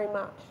 Thank you very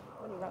much.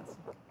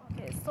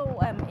 Okay, so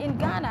in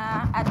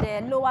Ghana, at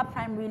the lower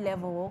primary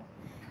level,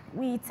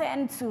 we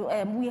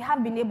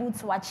have been able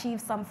to achieve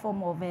some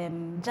form of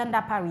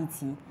gender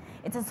parity.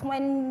 It is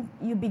when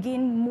you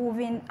begin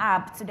moving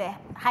up to the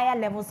higher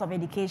levels of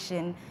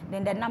education,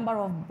 then the number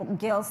of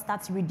girls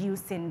starts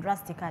reducing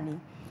drastically.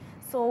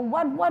 So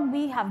what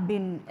we have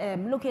been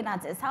looking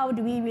at is how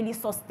do we really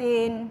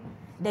sustain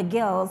the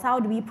girls, how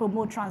do we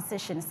promote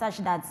transition such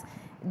that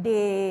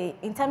they,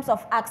 in terms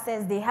of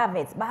access, they have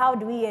it, but how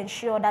do we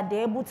ensure that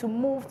they're able to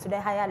move to the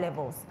higher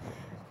levels?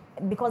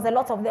 Because a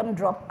lot of them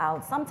drop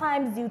out,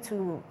 sometimes due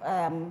to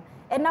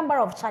a number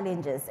of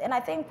challenges. And I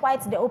think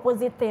quite the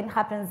opposite thing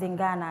happens in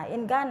Ghana.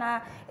 In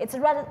Ghana, it's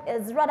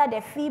rather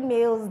the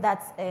females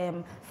that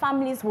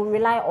families will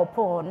rely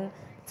upon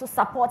to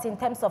support in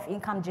terms of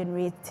income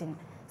generating.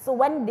 So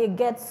when they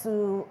get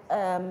to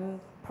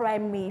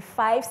primary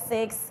 5,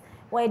 6,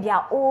 where they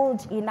are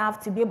old enough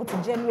to be able to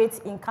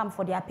generate income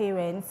for their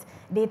parents,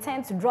 they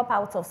tend to drop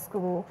out of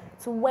school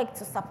to work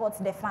to support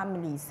their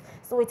families.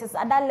 So it is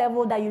at that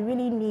level that you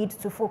really need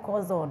to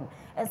focus on.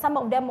 And some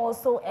of them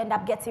also end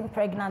up getting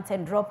pregnant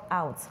and drop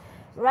out.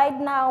 Right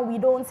now, we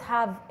don't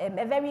have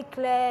a very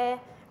clear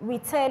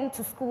return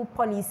to school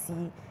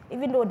policy,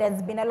 even though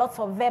there's been a lot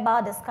of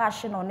verbal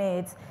discussion on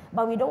it,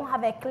 but we don't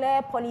have a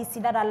clear policy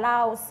that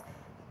allows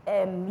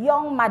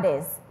young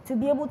mothers to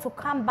be able to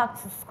come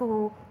back to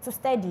school to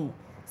study.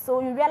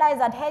 So you realize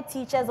that head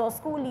teachers or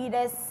school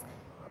leaders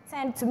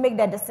tend to make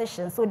the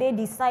decision. So they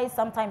decide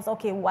sometimes,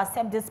 okay, we'll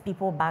accept these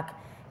people back.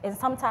 And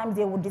sometimes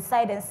they will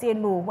decide and say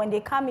no. When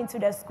they come into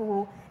the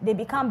school, they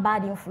become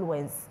bad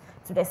influence.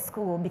 to the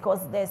school, because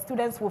the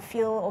students will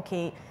feel,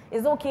 okay,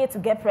 it's okay to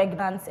get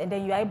pregnant and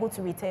then you're able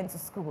to return to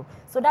school.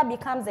 So that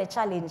becomes a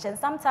challenge. And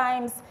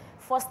sometimes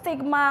for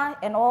stigma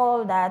and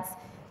all that,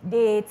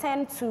 they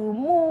tend to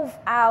move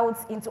out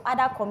into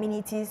other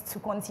communities to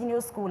continue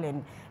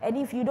schooling. And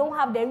if you don't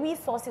have the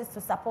resources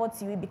to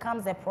support you, it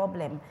becomes a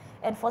problem.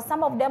 And for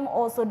some of them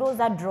also, those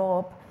that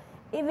drop,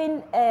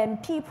 even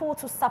people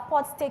to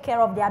support, take care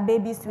of their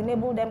babies to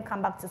enable them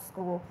come back to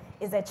school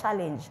is a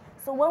challenge.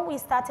 So when we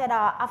started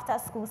our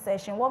after-school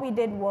session, what we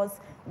did was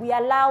we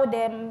allowed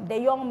them, the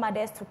young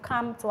mothers, to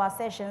come to our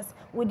sessions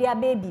with their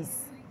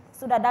babies,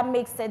 so that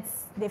makes it,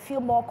 they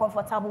feel more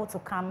comfortable to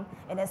come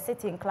and then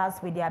sit in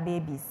class with their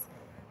babies.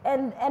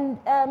 And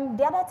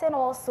the other thing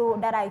also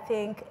that I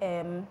think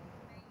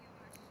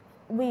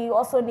we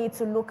also need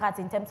to look at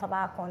in terms of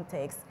our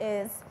context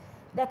is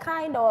the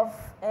kind of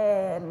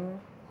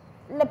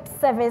lip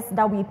service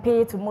that we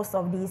pay to most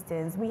of these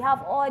things. We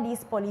have all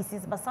these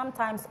policies, but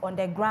sometimes on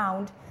the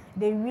ground,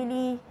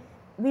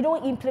 we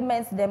don't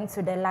implement them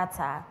to the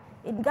latter.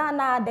 In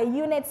Ghana, the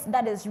unit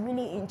that is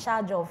really in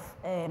charge of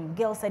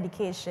girls'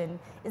 education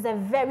is a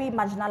very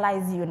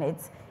marginalized unit.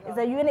 It's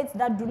a unit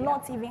that do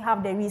not even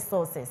have the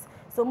resources.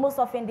 So most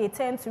often they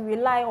tend to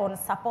rely on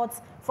support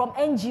from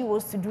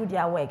NGOs to do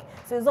their work.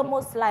 So it's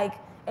almost like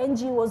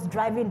NGOs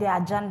driving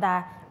their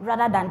agenda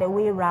rather than the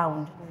way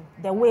around,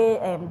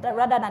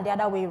 rather than the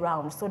other way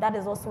around. So that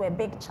is also a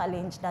big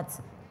challenge that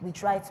we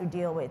try to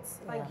deal with.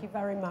 Thank you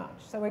very much.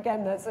 So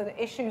again, there's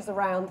issues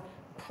around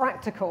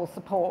practical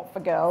support for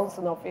girls,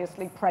 and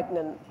obviously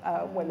pregnant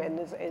women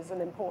is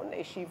an important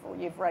issue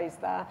you've raised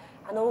there,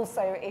 and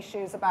also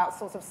issues about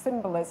sort of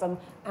symbolism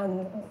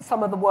and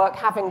some of the work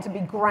having to be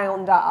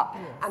ground up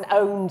and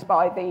owned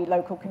by the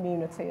local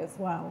community as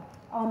well.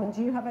 Armand,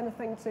 do you have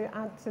anything to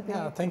add to the...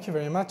 Yeah, thank you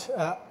very much.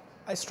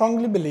 I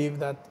strongly believe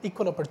that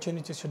equal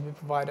opportunities should be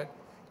provided.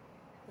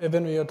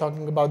 Even when you're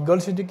talking about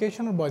girls'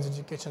 education or boys'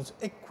 education, so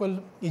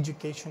equal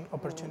education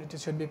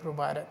opportunities should be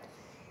provided.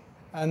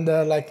 And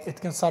like it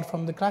can start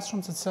from the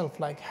classrooms itself,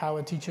 like how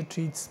a teacher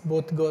treats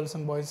both girls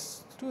and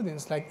boys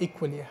students like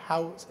equally,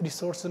 how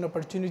resources and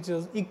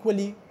opportunities are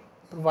equally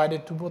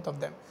provided to both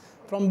of them.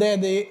 From there,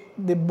 they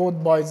both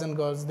boys and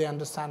girls, they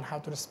understand how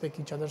to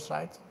respect each other's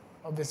rights.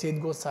 Obviously,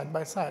 it goes side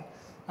by side.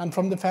 And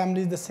from the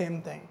family, the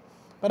same thing.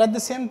 But at the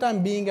same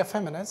time, being a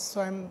feminist,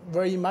 so I'm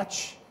very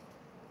much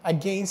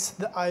against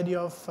the idea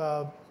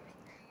of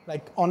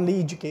like only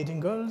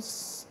educating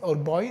girls or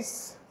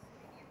boys,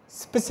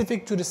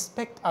 specific to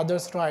respect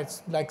others'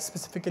 rights. Like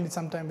specifically,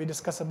 sometimes we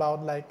discuss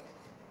about like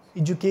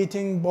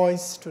educating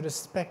boys to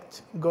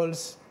respect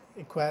girls'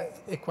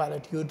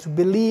 equality, or to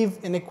believe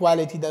in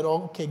equality, that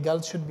okay,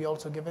 girls should be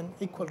also given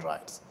equal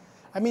rights.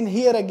 I mean,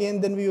 here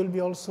again, then we will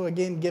be also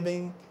again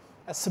giving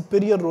a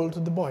superior role to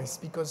the boys,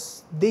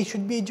 because they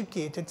should be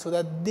educated so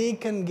that they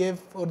can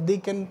give, or they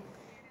can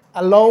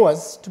allow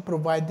us to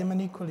provide them an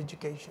equal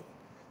education.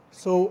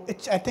 So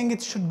I think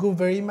it should go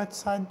very much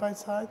side by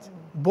side.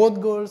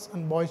 Both girls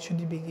and boys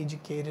should be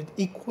educated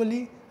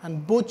equally,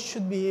 and both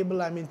should be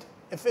able, I mean,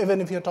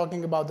 even if you're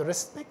talking about the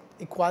respect,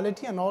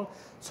 equality and all,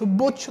 so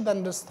both should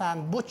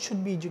understand, both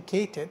should be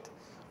educated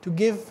to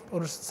give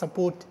or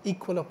support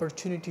equal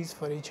opportunities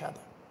for each other.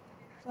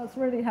 That's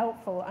really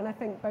helpful, and I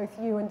think both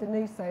you and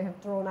Denise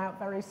have drawn out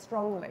very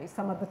strongly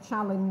some of the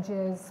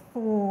challenges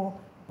for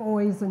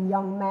boys and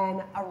young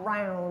men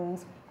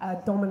around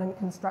dominant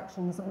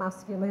constructions of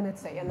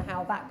masculinity, and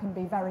how that can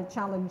be very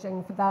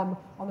challenging for them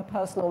on a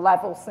personal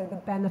level. So the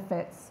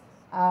benefits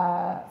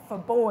for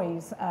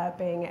boys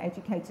being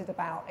educated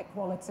about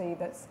equality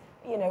that's,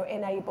 you know,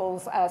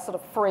 enables sort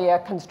of freer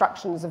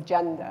constructions of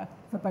gender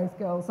for both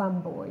girls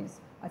and boys.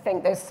 I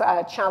think this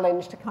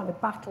challenge to kind of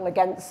battle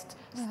against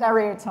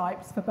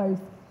stereotypes for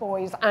both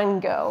boys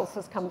and girls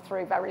has come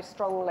through very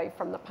strongly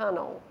from the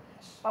panel.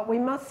 But we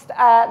must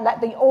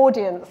let the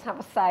audience have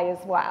a say as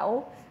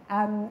well.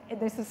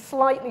 This is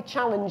slightly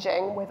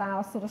challenging with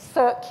our sort of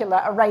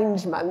circular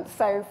arrangement,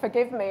 so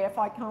forgive me if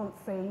I can't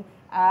see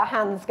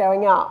hands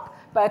going up.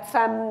 But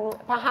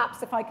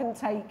perhaps if I can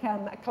take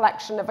a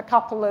collection of a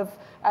couple of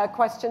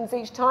questions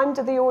each time.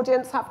 Do the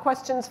audience have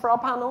questions for our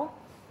panel?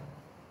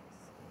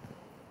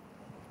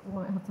 You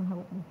might have to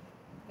help me.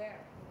 There.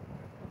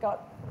 We've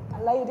got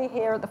a lady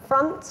here at the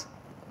front.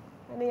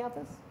 Any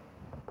others?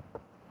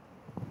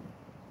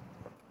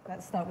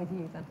 Let's start with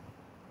you then.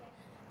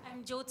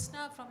 I'm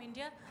Jyotsna from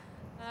India.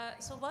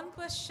 So one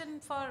question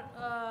for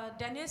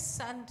Dennis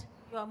and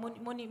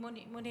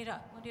Muniratu,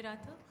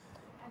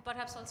 and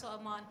perhaps also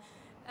Aman.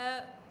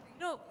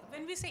 You know,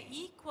 when we say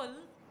equal,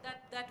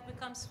 that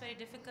becomes very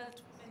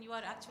difficult when you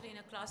are actually in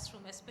a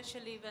classroom,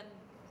 especially when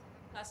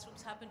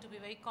classrooms happen to be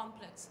very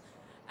complex.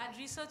 And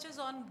researchers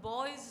on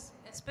boys,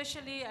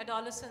 especially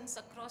adolescents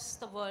across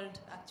the world,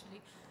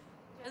 actually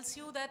tells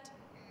you that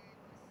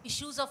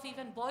issues of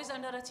even boys'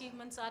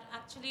 underachievements are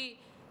actually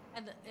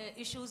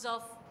issues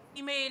of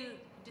female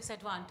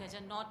disadvantage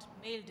and not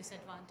male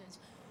disadvantage.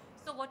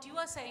 So what you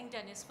are saying,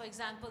 Dennis, for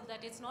example,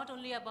 that it's not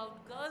only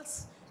about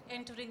girls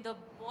entering the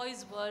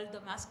boys' world,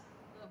 the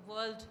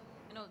world,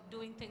 you know,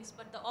 doing things,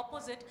 but the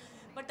opposite,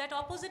 But that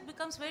opposite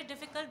becomes very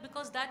difficult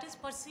because that is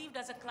perceived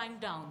as a climb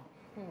down.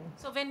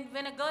 So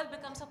when a girl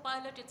becomes a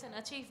pilot, it's an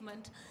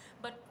achievement.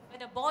 But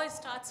when a boy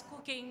starts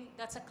cooking,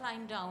 that's a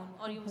climb down,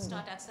 or you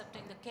start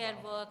accepting the care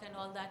work and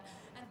all that.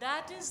 And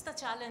that is the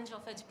challenge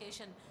of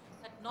education,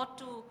 that not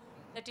to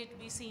let it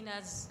be seen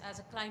as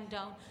a climb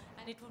down.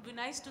 And it would be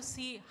nice to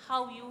see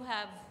how you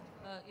have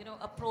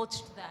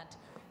approached that.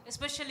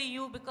 Especially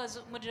you,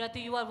 because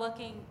Mudirati, you are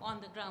working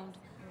on the ground.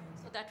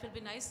 So that will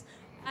be nice.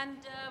 And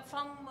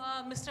from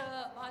Mr.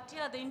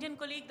 Bhatia, the Indian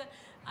colleague, that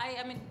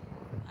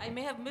I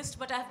may have missed,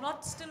 but I have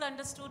not still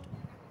understood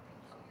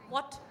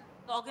what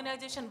the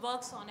organization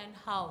works on and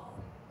how.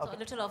 So a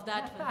little of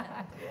that will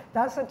help.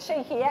 That's a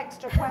cheeky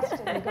extra question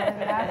you got in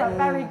there, but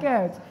very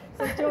good.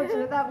 So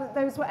Georgia,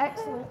 those were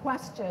excellent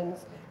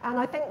questions. And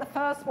I think the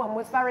first one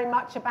was very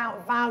much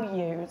about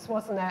values,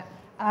 wasn't it?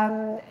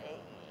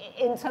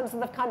 In terms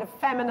of the kind of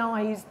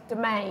feminized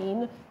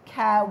domain,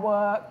 care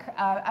work,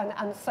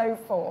 and so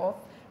forth.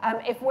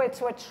 If we're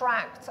to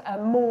attract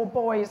more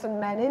boys and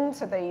men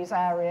into these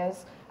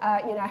areas,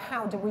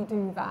 how do we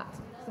do that?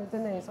 So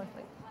Denise, I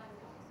think.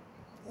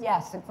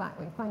 Yes,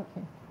 exactly. Thank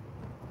you.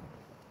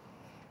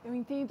 Eu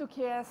entendo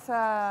que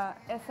essa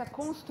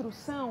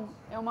construção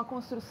é uma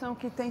construção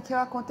que tem que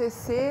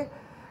acontecer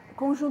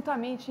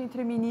conjuntamente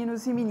entre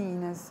meninos e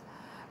meninas.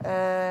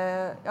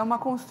 É uma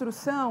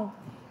construção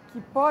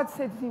que pode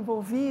ser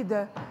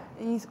desenvolvida,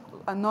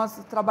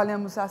 nós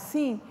trabalhamos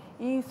assim,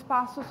 em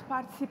espaços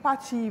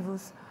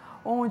participativos,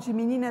 onde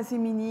meninas e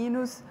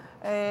meninos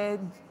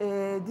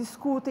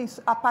discutem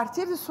a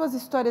partir de suas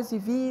histórias de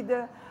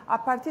vida, a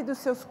partir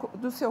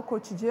do seu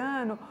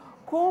cotidiano,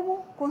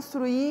 como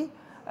construir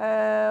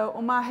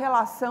uma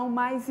relação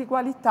mais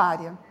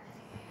igualitária.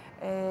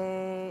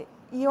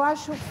 E eu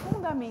acho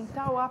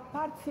fundamental a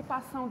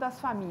participação das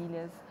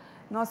famílias.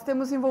 Nós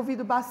temos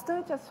envolvido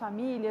bastante as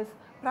famílias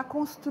para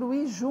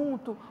construir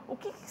junto o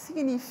que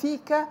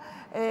significa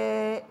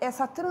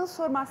essa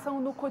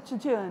transformação no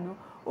cotidiano,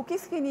 o que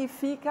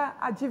significa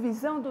a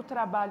divisão do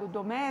trabalho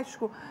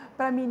doméstico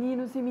para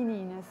meninos e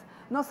meninas.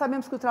 Nós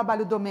sabemos que o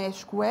trabalho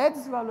doméstico é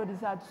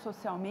desvalorizado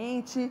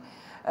socialmente,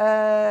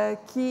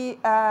 que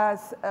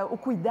o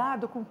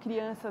cuidado com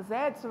crianças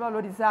é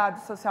desvalorizado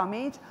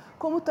socialmente,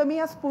 como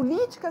também as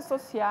políticas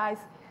sociais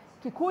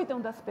que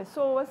cuidam das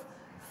pessoas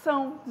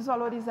são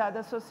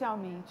desvalorizadas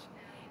socialmente.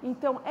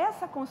 Então,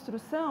 essa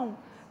construção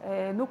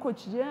no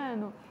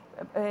cotidiano,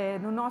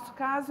 no nosso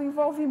caso,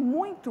 envolve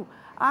muito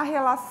a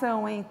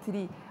relação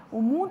entre o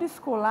mundo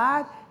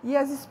escolar e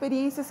as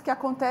experiências que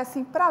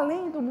acontecem para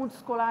além do mundo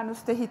escolar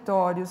nos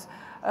territórios,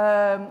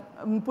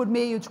 por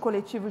meio de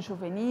coletivos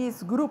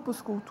juvenis,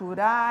 grupos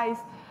culturais,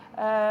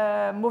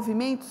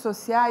 movimentos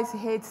sociais e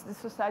redes de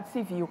sociedade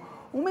civil.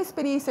 Uma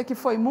experiência que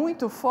foi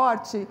muito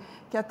forte,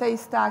 que até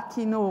está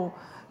aqui no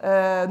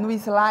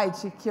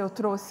slide que eu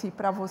trouxe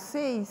para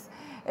vocês,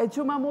 é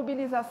de uma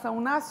mobilização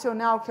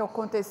nacional que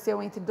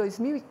aconteceu entre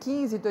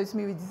 2015 e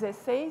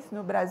 2016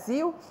 no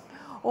Brasil,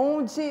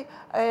 onde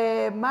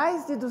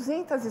mais de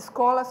 200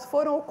 escolas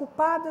foram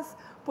ocupadas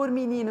por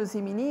meninos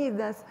e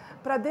meninas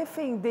para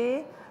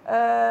defender,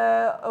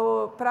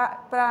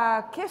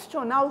 para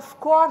questionar os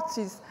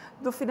cortes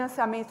do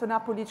financiamento na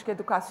política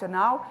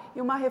educacional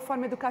e uma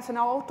reforma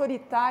educacional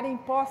autoritária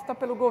imposta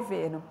pelo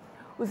governo.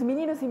 Os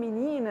meninos e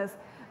meninas,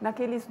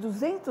 naqueles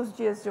 200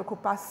 dias de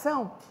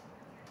ocupação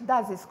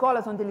das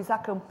escolas, onde eles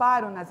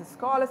acamparam nas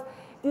escolas,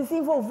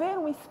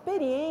 desenvolveram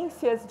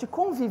experiências de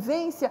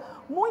convivência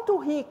muito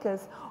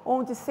ricas,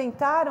 onde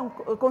sentaram,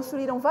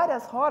 construíram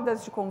várias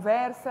rodas de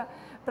conversa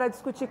para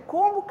discutir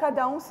como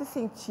cada um se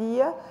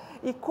sentia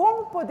e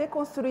como poder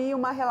construir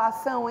uma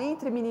relação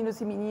entre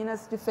meninos e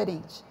meninas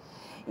diferente.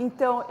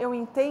 Então, eu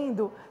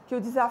entendo que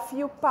o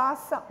desafio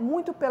passa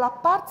muito pela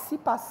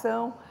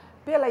participação,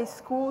 pela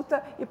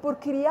escuta e por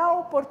criar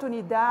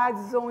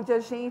oportunidades onde a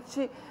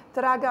gente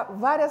traga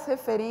várias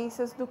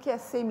referências do que é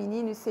ser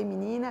menino e ser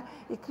menina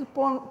e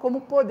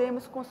como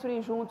podemos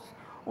construir juntos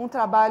um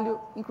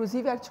trabalho,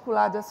 inclusive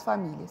articulado às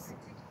famílias.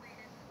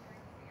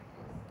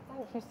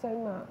 Thank you so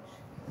much.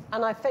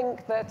 And I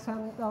think that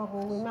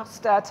we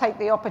must take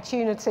the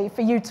opportunity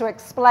for you to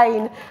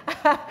explain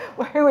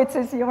who it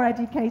is you're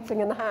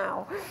educating and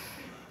how.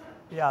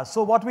 Yeah,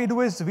 so what we do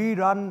is we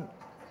run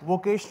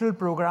vocational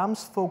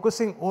programs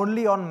focusing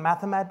only on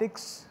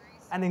mathematics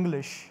and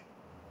English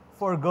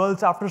for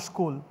girls after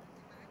school.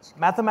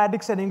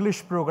 Mathematics and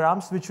English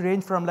programs which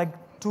range from like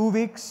 2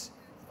 weeks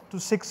to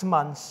 6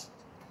 months.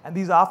 And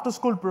these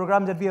after-school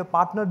programs that we have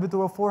partnered with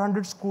over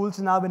 400 schools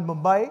now in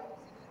Mumbai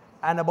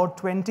and about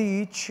 20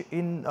 each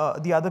in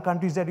the other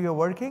countries that we are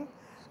working.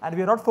 And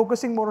we are not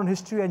focusing more on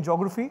history and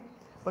geography,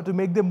 but to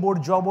make them more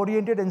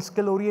job-oriented and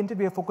skill-oriented,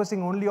 we are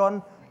focusing only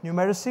on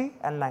numeracy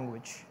and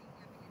language.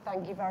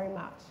 Thank you very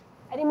much.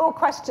 Any more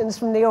questions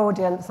from the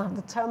audience? I have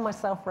to turn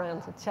myself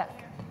around to check.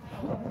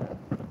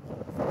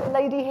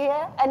 Lady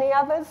here, any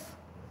others?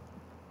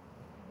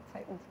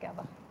 Take them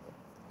together.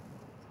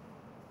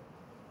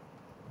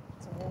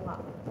 So warm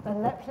up.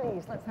 Then let's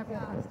have your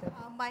question.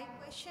 My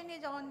question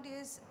is on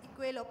these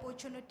equal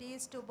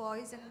opportunities to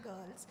boys and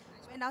girls.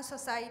 When our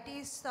society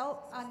is so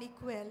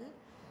unequal,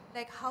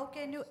 like how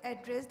can you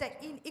address the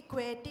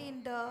inequality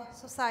in the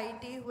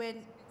society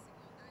when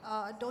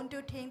don't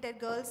you think that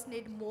girls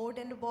need more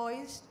than the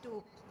boys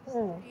to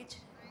reach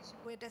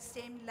with the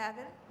same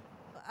level?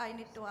 I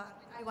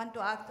want to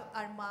ask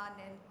Arman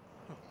and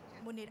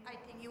Munir. I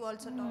think you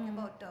also talk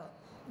about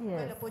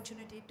equal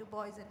opportunity to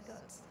boys and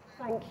girls.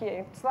 Thank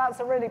you. So that's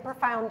a really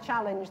profound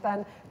challenge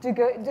then.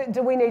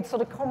 Do we need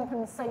sort of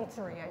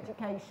compensatory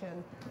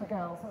education for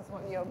girls? That's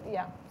what you're,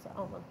 so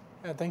Arman.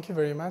 Yeah, thank you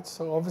very much.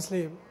 So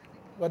obviously,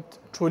 what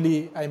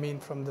truly I mean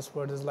from this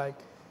word is like,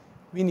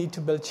 we need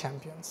to build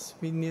champions.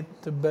 We need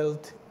to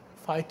build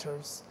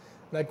fighters.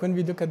 Like when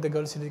we look at the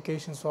girls'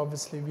 education, so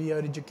obviously we are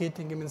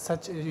educating them in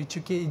such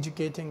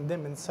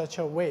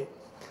a way,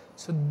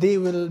 so they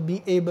will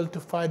be able to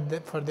fight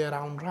for their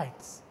own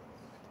rights.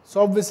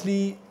 So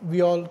obviously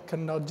we all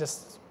cannot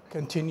just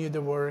continue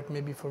the work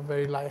maybe for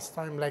very last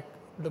time, like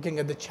looking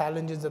at the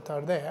challenges that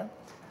are there.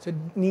 So it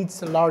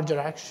needs a larger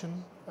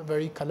action, a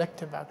very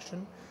collective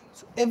action.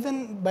 So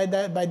even by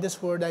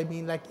this word, I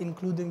mean like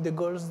including the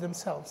girls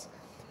themselves.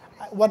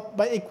 What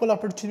by equal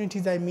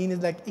opportunities I mean is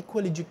like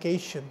equal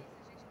education,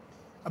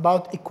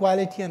 about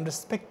equality and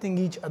respecting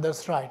each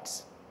other's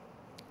rights.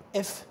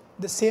 If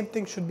the same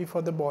thing should be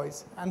for the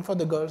boys and for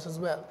the girls as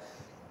well.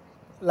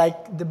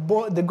 Like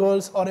the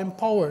girls are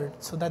empowered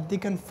so that they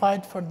can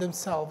fight for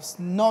themselves,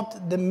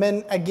 not the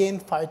men again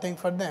fighting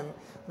for them.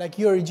 Like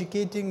you're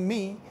educating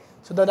me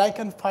so that I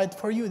can fight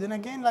for you. Then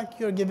again, like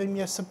you're giving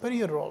me a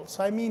superior role.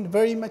 So I mean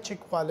very much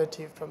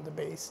equality from the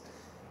base.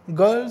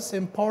 Girls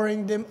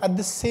empowering them at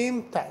the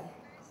same time.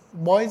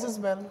 Boys as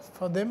well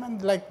for them,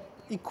 and like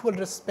equal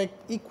respect,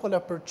 equal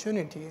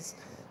opportunities.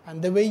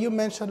 And the way you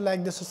mentioned,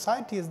 like the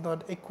society is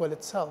not equal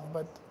itself,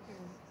 but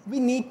we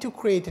need to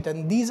create it,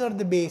 and these are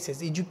the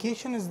bases.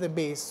 Education is the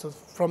base. So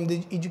from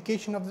the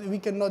education we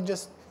cannot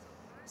just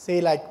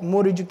say like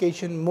more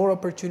education, more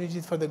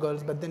opportunities for the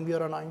girls, but then we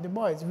are allowing the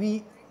boys.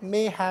 We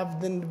may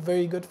have then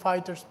very good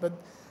fighters, but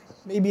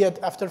maybe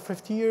after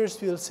 50 years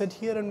we'll sit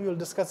here and we'll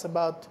discuss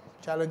about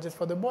challenges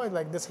for the boys,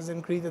 like this has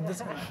increased at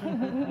this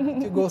one,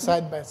 to go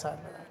side by side.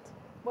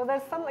 Well,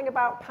 there's something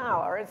about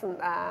power, isn't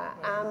there?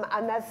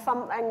 And there's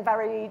something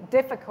very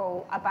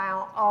difficult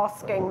about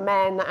asking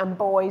men and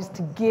boys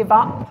to give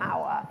up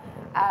power.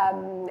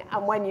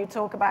 And when you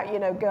talk about,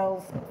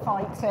 girls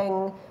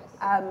fighting,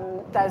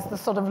 there's the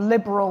sort of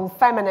liberal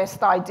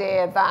feminist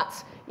idea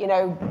that,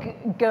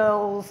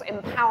 girls'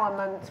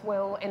 empowerment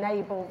will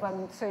enable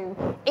them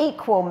to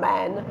equal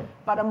men,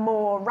 but a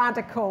more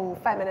radical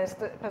feminist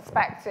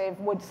perspective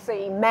would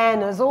see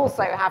men as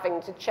also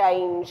having to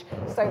change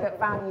so that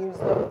values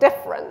look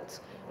different.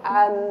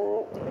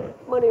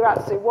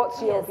 Muniratsu, what's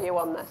your view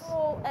on this?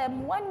 So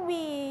when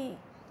we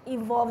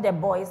involve the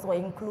boys or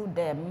include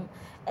them,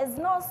 it's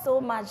not so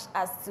much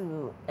as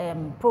to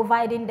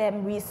providing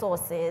them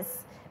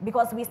resources,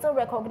 because we still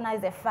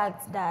recognize the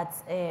fact that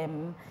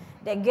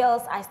the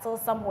girls are still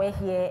somewhere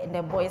here and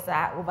the boys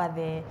are over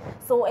there.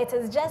 So it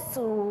is just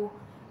to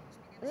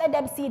let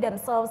them see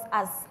themselves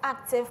as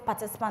active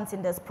participants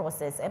in this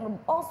process. And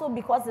also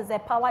because it's a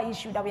power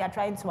issue that we are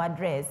trying to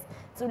address,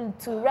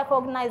 to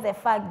recognize the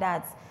fact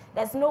that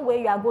there's no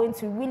way you are going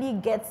to really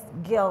get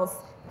girls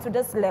to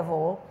this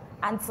level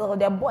until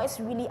the boys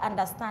really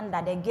understand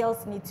that the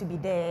girls need to be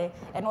there,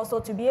 and also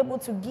to be able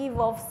to give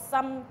off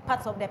some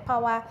parts of the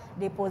power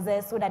they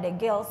possess so that the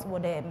girls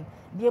would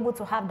be able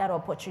to have that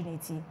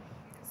opportunity.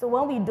 So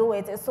when we do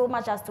it, it's so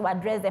much as to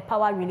address the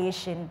power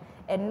relation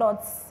and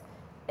not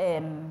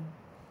in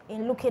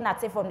looking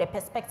at it from the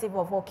perspective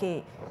of,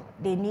 okay,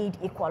 they need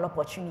equal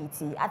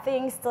opportunity. I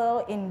think still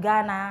in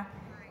Ghana,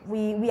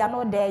 we are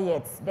not there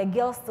yet. The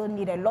girls still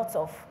need a lot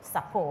of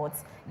support,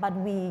 but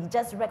we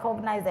just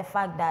recognize the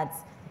fact that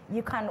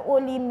you can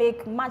only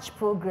make much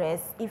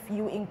progress if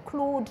you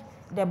include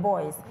the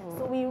boys.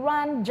 So we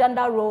run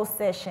gender role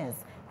sessions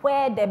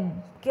where the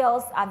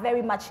girls are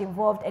very much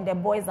involved and the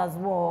boys as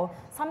well.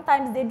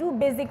 Sometimes they do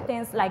basic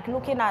things like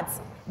looking at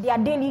their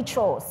daily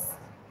chores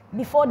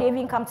before they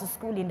even come to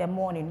school in the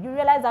morning. You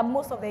realize that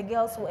most of the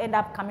girls will end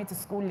up coming to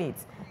school late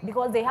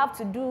because they have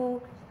to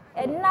do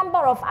a number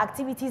of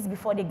activities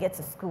before they get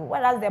to school,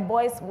 whereas the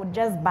boys would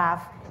just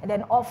bath and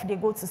then off they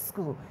go to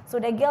school. So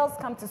the girls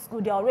come to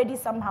school, they're already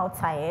somehow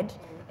tired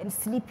and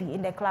sleepy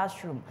in the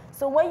classroom.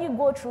 So when you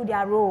go through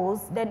their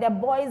roles, then the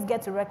boys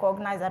get to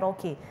recognize that,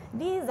 okay,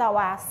 these are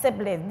our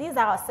siblings,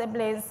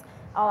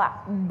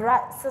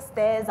 our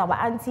sisters, our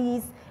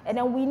aunties, and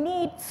then we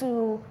need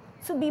to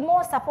be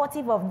more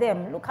supportive of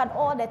them. Look at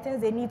all the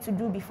things they need to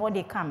do before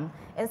they come.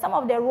 And some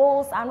of the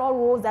roles are not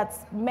roles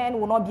that men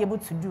will not be able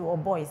to do, or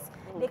boys.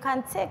 They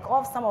can take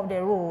off some of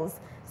the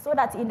roles so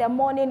that in the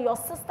morning your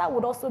sister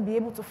would also be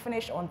able to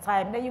finish on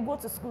time. Then you go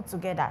to school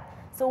together.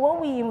 So when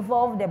we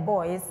involve the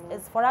boys,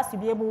 it's for us to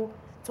be able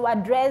to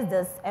address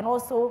this and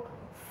also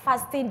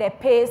fasten the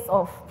pace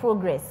of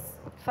progress.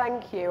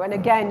 Thank you. And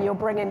again, you're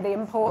bringing the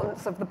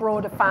importance of the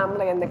broader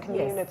family and the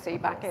community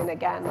back in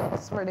again.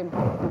 It's really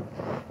important.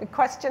 A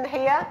question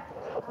here.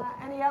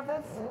 Any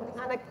others?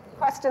 And a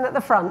question at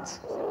the front.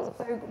 So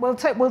we'll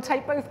take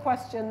both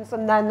questions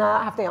and then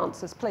have the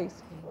answers, please.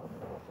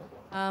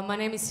 My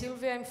name is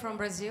Sylvia. I'm from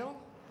Brazil.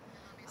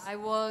 I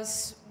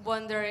was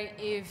wondering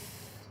if,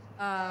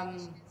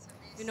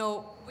 you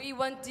know, we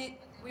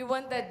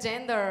want that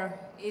gender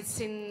is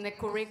in the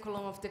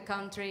curriculum of the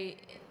country.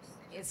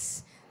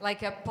 It's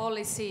like a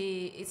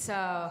policy. It's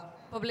a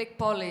public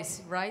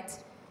policy, right?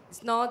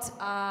 It's not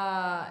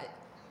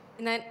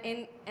in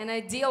an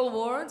ideal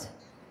world.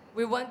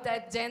 We want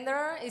that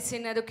gender is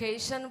in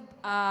education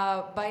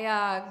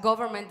by a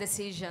government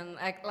decision,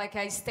 like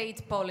a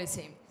state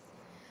policy.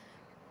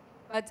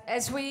 But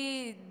as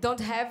we don't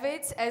have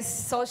it, as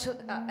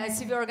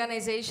civil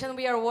organization,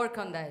 we are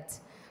working on that.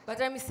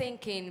 But I'm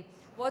thinking,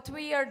 what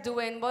we are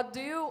doing, what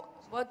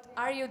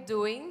are you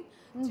doing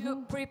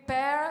to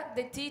prepare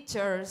the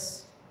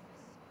teachers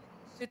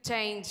to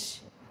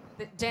change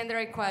the gender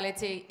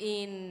equality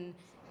in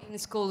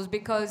schools?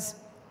 Because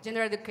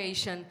gender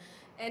education,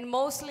 and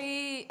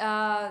mostly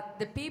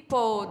the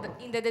people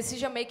in the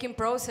decision-making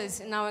process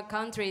in our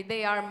country,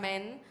 they are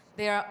men,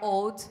 they are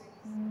old,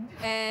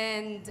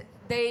 and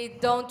they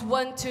don't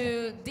want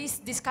to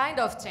this kind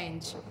of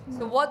change.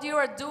 So what you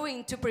are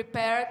doing to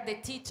prepare the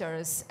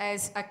teachers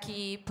as a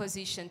key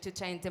position to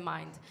change the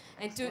mind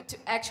and to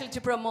actually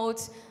to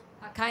promote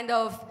a kind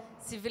of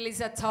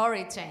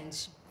civilizatory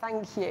change?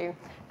 Thank you.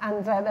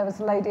 And there was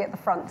a lady at the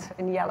front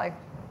in yellow.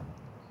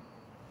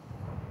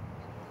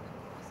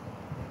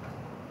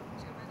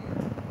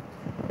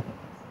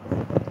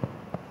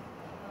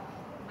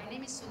 My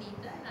name is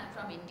Sunita and I'm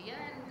from India,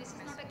 and this is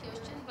not a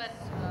question but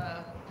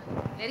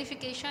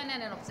verification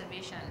and an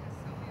observation.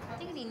 I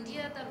think in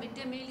India the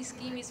midday meal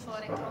scheme is for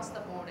across the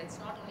board. It's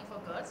not only for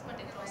girls but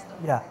across the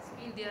board. Yeah. It's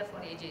been there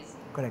for ages.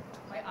 Correct.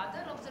 My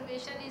other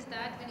observation is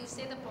that when you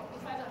say if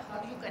I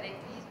heard you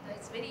correctly,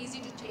 it's very easy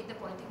to change the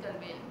political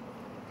will.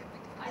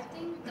 I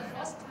think the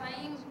first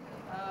time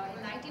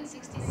in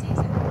 1966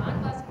 a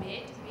plan was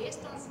made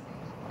based on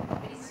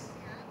very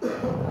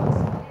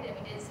solid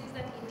evidences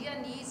that India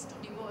needs to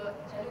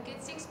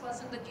allocate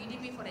 6% of the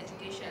GDP for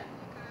education.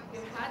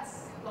 We've had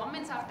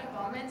governments after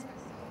governments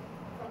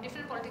from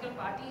different political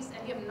parties,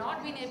 and we have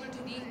not been able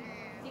to reach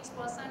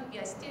 6%. We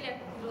are still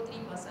at below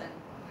 3%.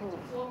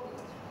 So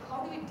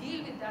how do we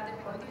deal with that? The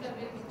political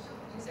will, which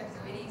you said is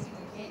very easy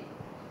to gain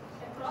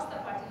across the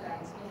party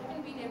lines. We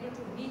haven't been able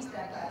to reach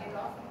that target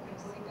of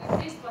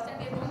 6%.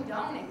 We are going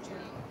down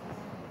actually.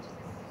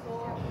 So,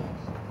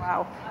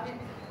 wow. I mean,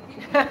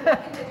 in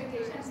the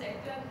education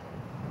sector,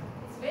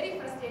 it's very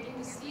frustrating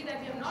to see that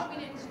we have not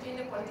been able to change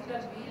the political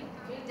will,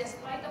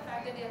 despite the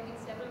fact that there have been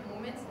several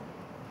movements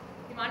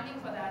demanding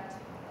for that,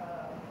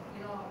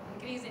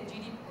 increase in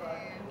GDP,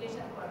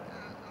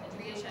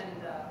 education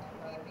in the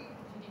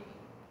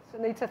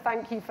GDP. Sunita,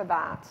 thank you for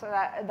that.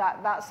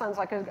 That sounds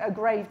like a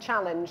grave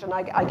challenge, and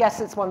I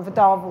guess it's one for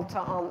Darvel to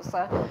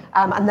answer.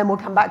 And then we'll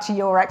come back to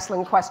your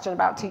excellent question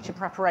about teacher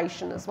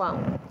preparation as well.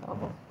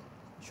 Darvel.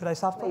 Should I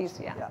start Please,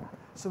 first? yeah.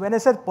 So when I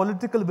said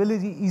political will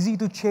is easy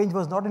to change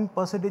was not in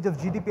percentage of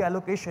GDP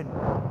allocation.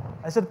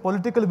 I said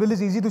political will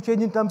is easy to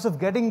change in terms of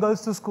getting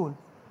girls to school.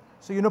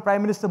 So, you know,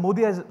 Prime Minister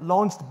Modi has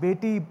launched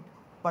Beti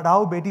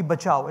Padhao, Beti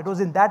Bachao. It was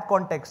in that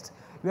context.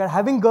 We are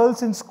having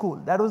girls in school.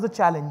 That was the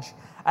challenge.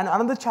 And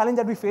another challenge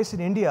that we face in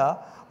India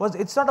was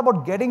it's not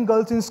about getting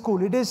girls in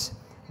school. It is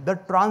the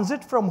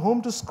transit from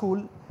home to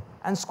school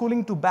and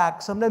schooling to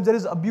back. Sometimes there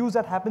is abuse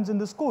that happens in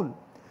the school.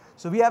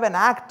 So we have an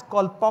act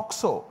called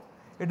POCSO.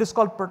 It is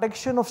called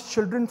Protection of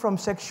Children from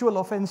Sexual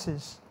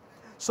Offenses.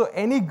 So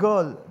any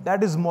girl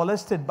that is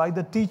molested by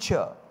the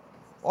teacher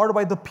or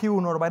by the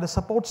peon or by the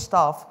support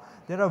staff,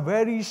 there are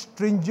very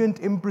stringent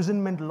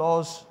imprisonment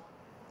laws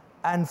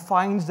and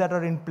fines that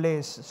are in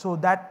place. So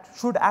that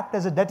should act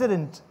as a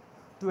deterrent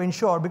to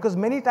ensure, because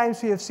many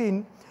times we have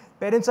seen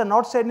parents are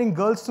not sending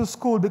girls to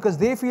school because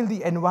they feel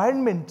the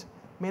environment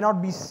may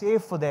not be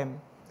safe for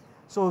them.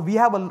 So we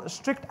have a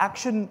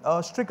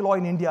strict law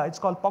in India. It's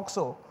called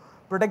POCSO,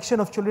 Protection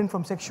of Children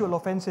from Sexual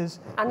Offenses.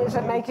 And is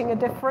it making a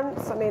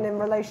difference? I mean, in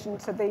relation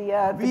to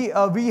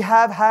the... We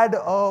have had,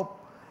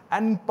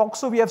 and in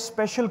POCSO we have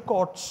special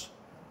courts,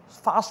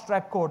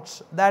 fast-track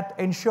courts that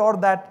ensure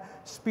that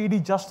speedy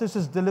justice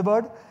is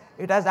delivered.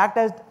 It has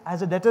acted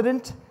as a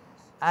deterrent,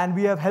 and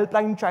we have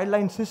helpline,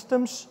 childline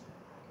systems.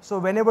 So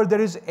whenever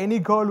there is any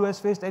girl who has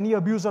faced any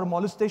abuse or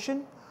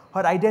molestation,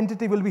 her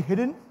identity will be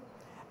hidden,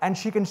 and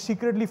she can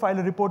secretly file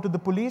a report to the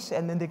police,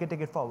 and then they can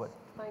take it forward.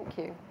 Thank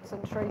you. It's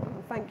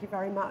intriguing. Thank you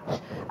very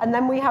much. And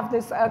then we have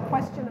this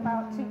question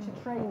about teacher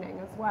training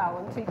as well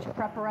and teacher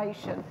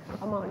preparation.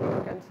 Aman, you were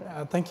going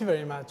to... Thank you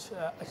very much.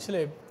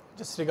 Actually,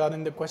 just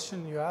regarding the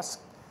question you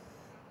asked,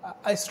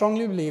 I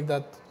strongly believe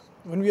that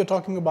when we are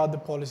talking about the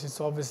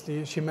policies,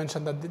 obviously she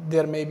mentioned that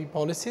there may be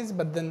policies,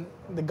 but then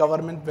the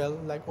government will,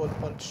 like all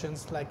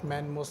politicians, like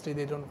men, mostly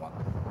they don't want.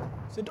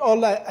 So it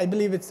all, I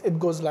believe it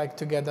goes like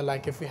together,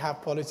 like if we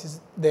have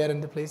policies there in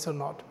the place or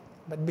not.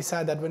 But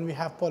beside that, when we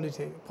have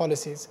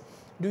policies,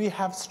 do we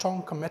have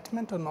strong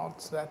commitment or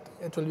not so that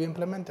it will be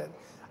implemented?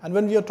 And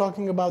when we are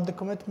talking about the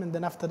commitment,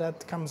 then after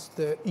that comes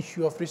the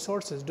issue of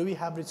resources. Do we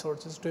have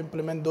resources to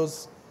implement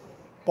those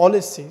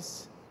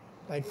policies,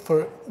 like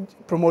for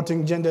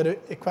promoting gender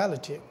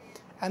equality?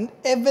 And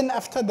even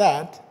after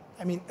that,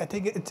 I mean, I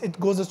think it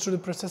goes through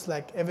the process,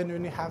 like even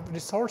when you have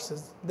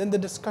resources, then the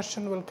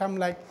discussion will come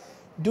like,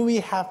 do we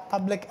have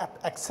public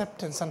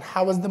acceptance, and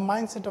how is the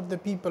mindset of the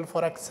people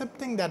for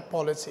accepting that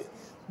policy?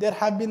 There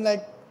have been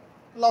like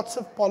lots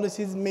of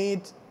policies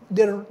made,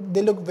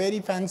 they look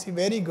very fancy,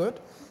 very good,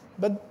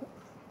 but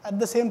at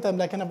the same time,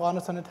 like kind of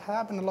honest, and it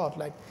happened a lot,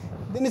 like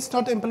then it's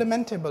not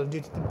implementable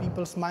due to the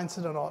people's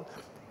mindset and all.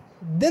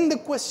 Then the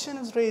question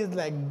is raised,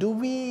 like, do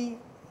we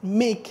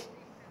make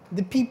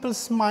the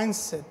people's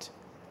mindset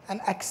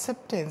and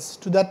acceptance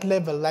to that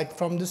level, like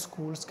from the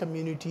schools,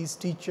 communities,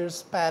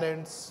 teachers,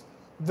 parents,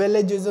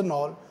 villages and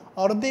all?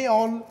 Are they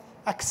all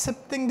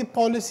accepting the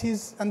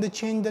policies and the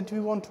change that we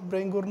want to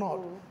bring or not?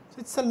 So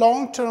it's a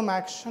long-term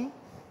action,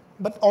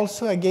 but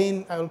also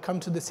again, I will come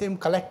to the same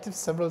collective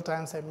several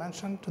times I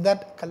mentioned, to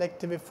that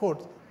collective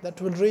effort that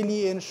will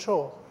really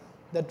ensure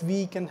that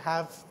we can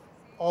have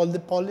all the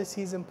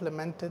policies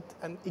implemented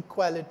and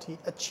equality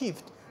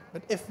achieved,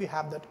 but if we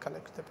have that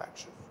collective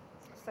action.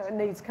 So it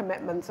needs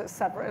commitment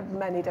at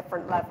many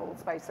different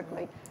levels,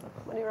 basically.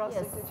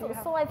 Yes.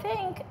 So I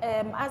think,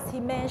 as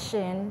he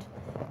mentioned,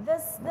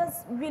 this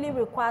really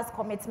requires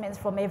commitments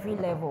from every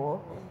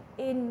level.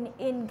 In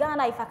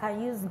Ghana, if I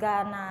can use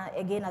Ghana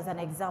again as an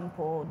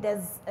example,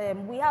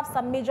 we have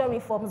some major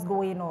reforms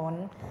going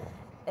on,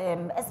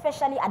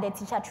 especially at the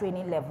teacher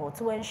training level,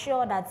 to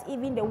ensure that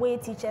even the way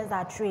teachers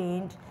are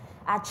trained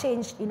are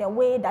changed in a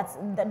way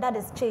that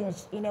is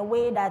changed in a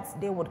way that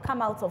they would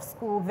come out of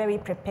school very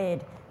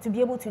prepared to be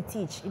able to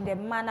teach in the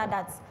manner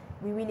that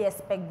we really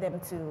expect them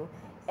to.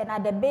 And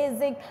at the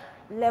basic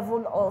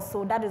level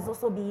also, that is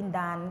also being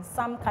done,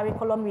 some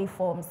curriculum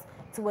reforms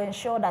to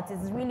ensure that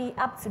it's really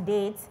up to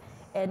date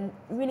and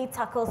really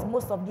tackles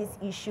most of these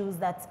issues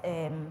that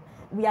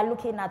we are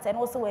looking at, and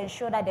also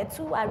ensure that the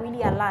two are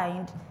really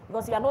aligned,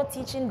 because we are not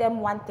teaching them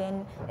one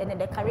thing and then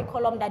the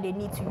curriculum that they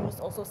need to use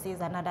also says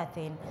another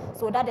thing.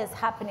 So that is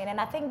happening, and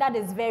I think that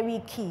is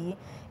very key.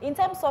 In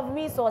terms of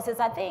resources,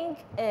 I think,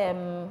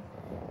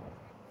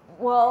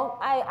 well,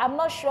 I'm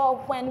not sure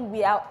when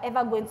we are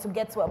ever going to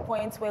get to a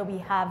point where we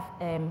have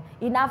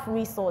enough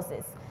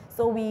resources.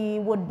 So we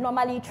would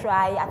normally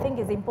try, I think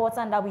it's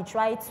important that we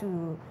try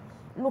to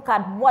look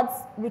at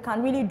what we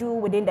can really do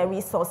within the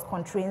resource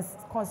constraints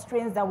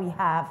that we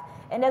have.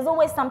 And there's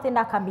always something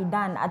that can be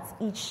done at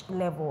each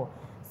level.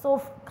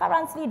 So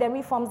currently the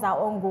reforms are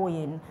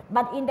ongoing,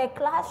 but in the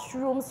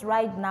classrooms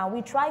right now,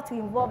 we try to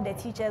involve the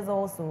teachers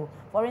also,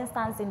 for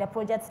instance, in the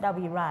projects that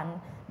we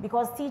run,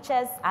 because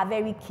teachers are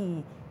very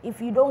key. If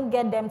you don't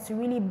get them to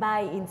really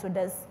buy into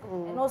this,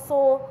 and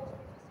also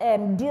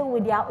deal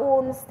with their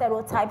own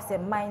stereotypes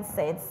and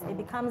mindsets, it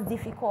becomes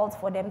difficult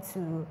for them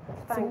to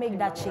make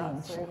that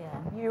change.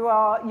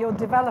 Yeah. You're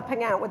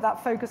developing out with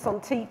that focus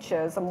on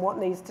teachers and what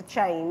needs to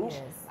change.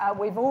 Yes.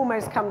 We've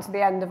almost come to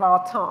the end of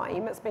our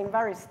time. It's been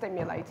very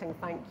stimulating,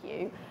 thank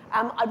you.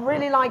 I'd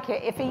really like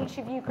it if each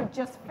of you could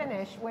just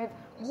finish with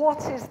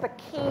what is the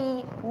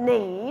key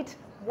need,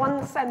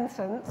 one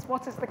sentence,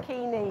 what is the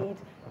key need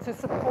to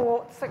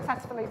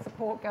successfully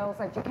support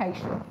girls'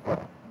 education?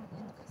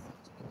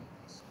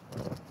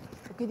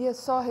 Eu queria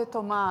só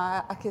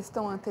retomar a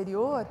questão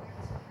anterior,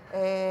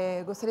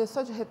 gostaria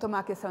só de retomar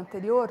a questão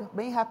anterior,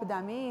 bem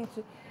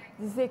rapidamente,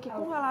 dizer que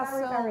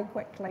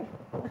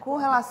com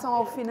relação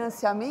ao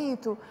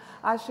financiamento,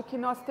 acho que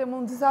nós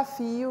temos um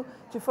desafio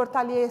de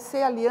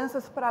fortalecer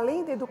alianças para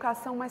além da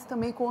educação, mas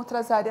também com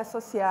outras áreas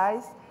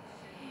sociais.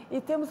 E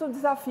temos um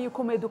desafio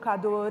como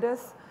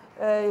educadoras,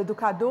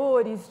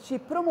 educadores, de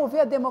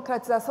promover a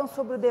democratização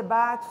sobre o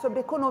debate sobre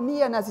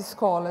economia nas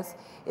escolas.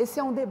 Esse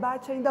é um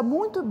debate ainda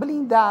muito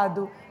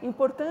blindado.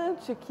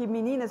 Importante que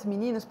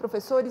meninas,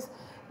 professores,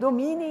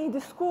 dominem e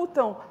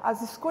discutam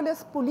as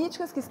escolhas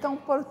políticas que estão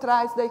por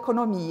trás da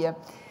economia.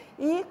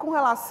 E com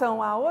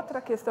relação à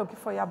outra questão que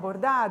foi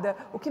abordada,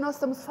 o que nós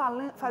estamos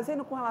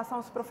fazendo com relação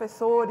aos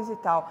professores e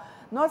tal.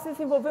 Nós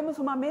desenvolvemos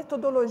uma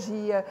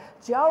metodologia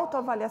de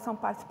autoavaliação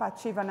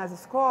participativa nas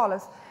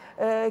escolas,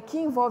 que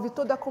envolve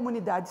toda a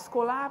comunidade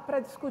escolar para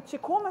discutir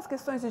como as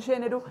questões de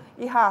gênero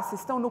e raça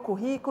estão no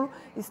currículo,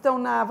 estão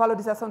na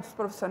valorização dos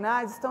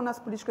profissionais, estão nas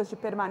políticas de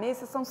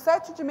permanência, são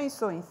 7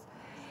 dimensões.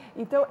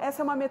 Então,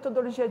 essa é uma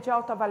metodologia de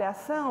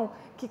autoavaliação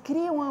que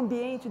cria um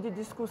ambiente de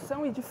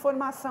discussão e de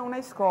formação na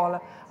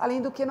escola, além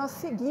do que nós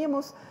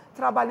seguimos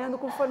trabalhando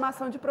com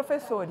formação de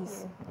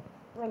professores.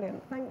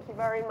 Brilliant, thank you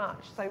very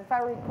much. So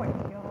very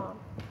quickly,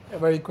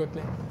 Very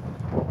quickly.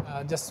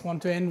 Just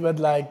want to end with,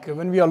 like,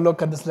 when we all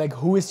look at this, like,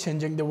 who is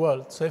changing the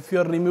world? So if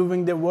you're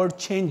removing the word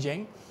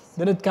changing,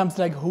 then it comes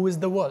like, who is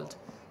the world?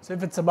 So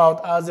if it's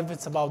about us, if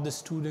it's about the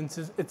students,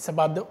 it's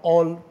about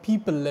all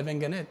people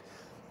living in it,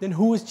 then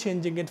who is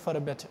changing it for a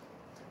better?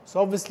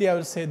 So obviously I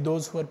will say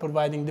those who are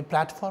providing the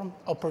platform,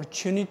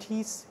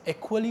 opportunities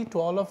equally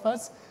to all of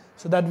us,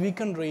 so that we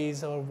can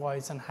raise our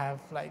voice and have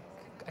like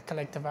a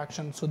collective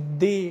action, so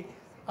they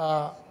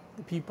are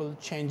the people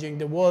changing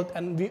the world,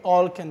 and we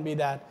all can be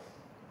that,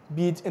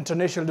 be it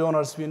international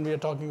donors when we are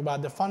talking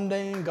about the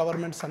funding,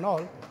 governments and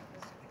all.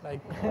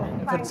 Like,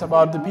 if it's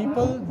about the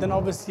people, then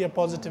obviously a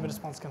positive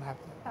response can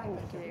happen.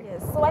 Thank you.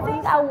 Yes, so I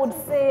think I would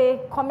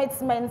say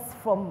commitments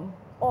from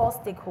all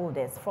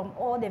stakeholders, from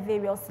all the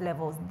various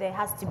levels. There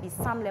has to be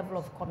some level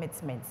of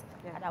commitment.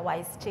 Yeah.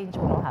 Otherwise, change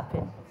will not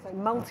happen. So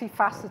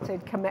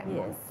multifaceted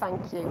commitment. Yes.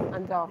 Thank you.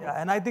 And yeah,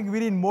 and I think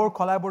we need more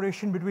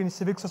collaboration between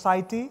civic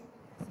society,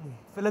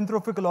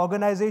 philanthropic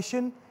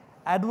organization,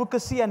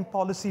 advocacy, and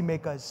policy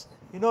makers.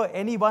 You know,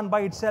 any one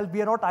by itself,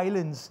 we are not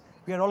islands.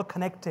 We are all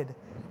connected.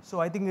 So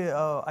I think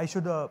I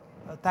should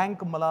thank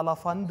Malala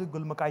Fund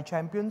Gulmakai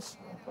Champions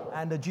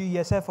and the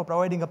GESF for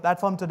providing a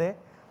platform today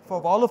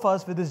for all of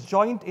us with this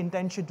joint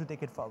intention to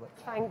take it forward.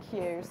 Thank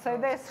you. So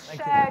this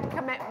shared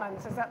commitment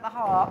is at the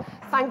heart.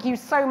 Thank you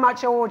so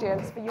much,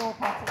 audience, for your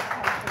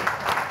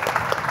participation.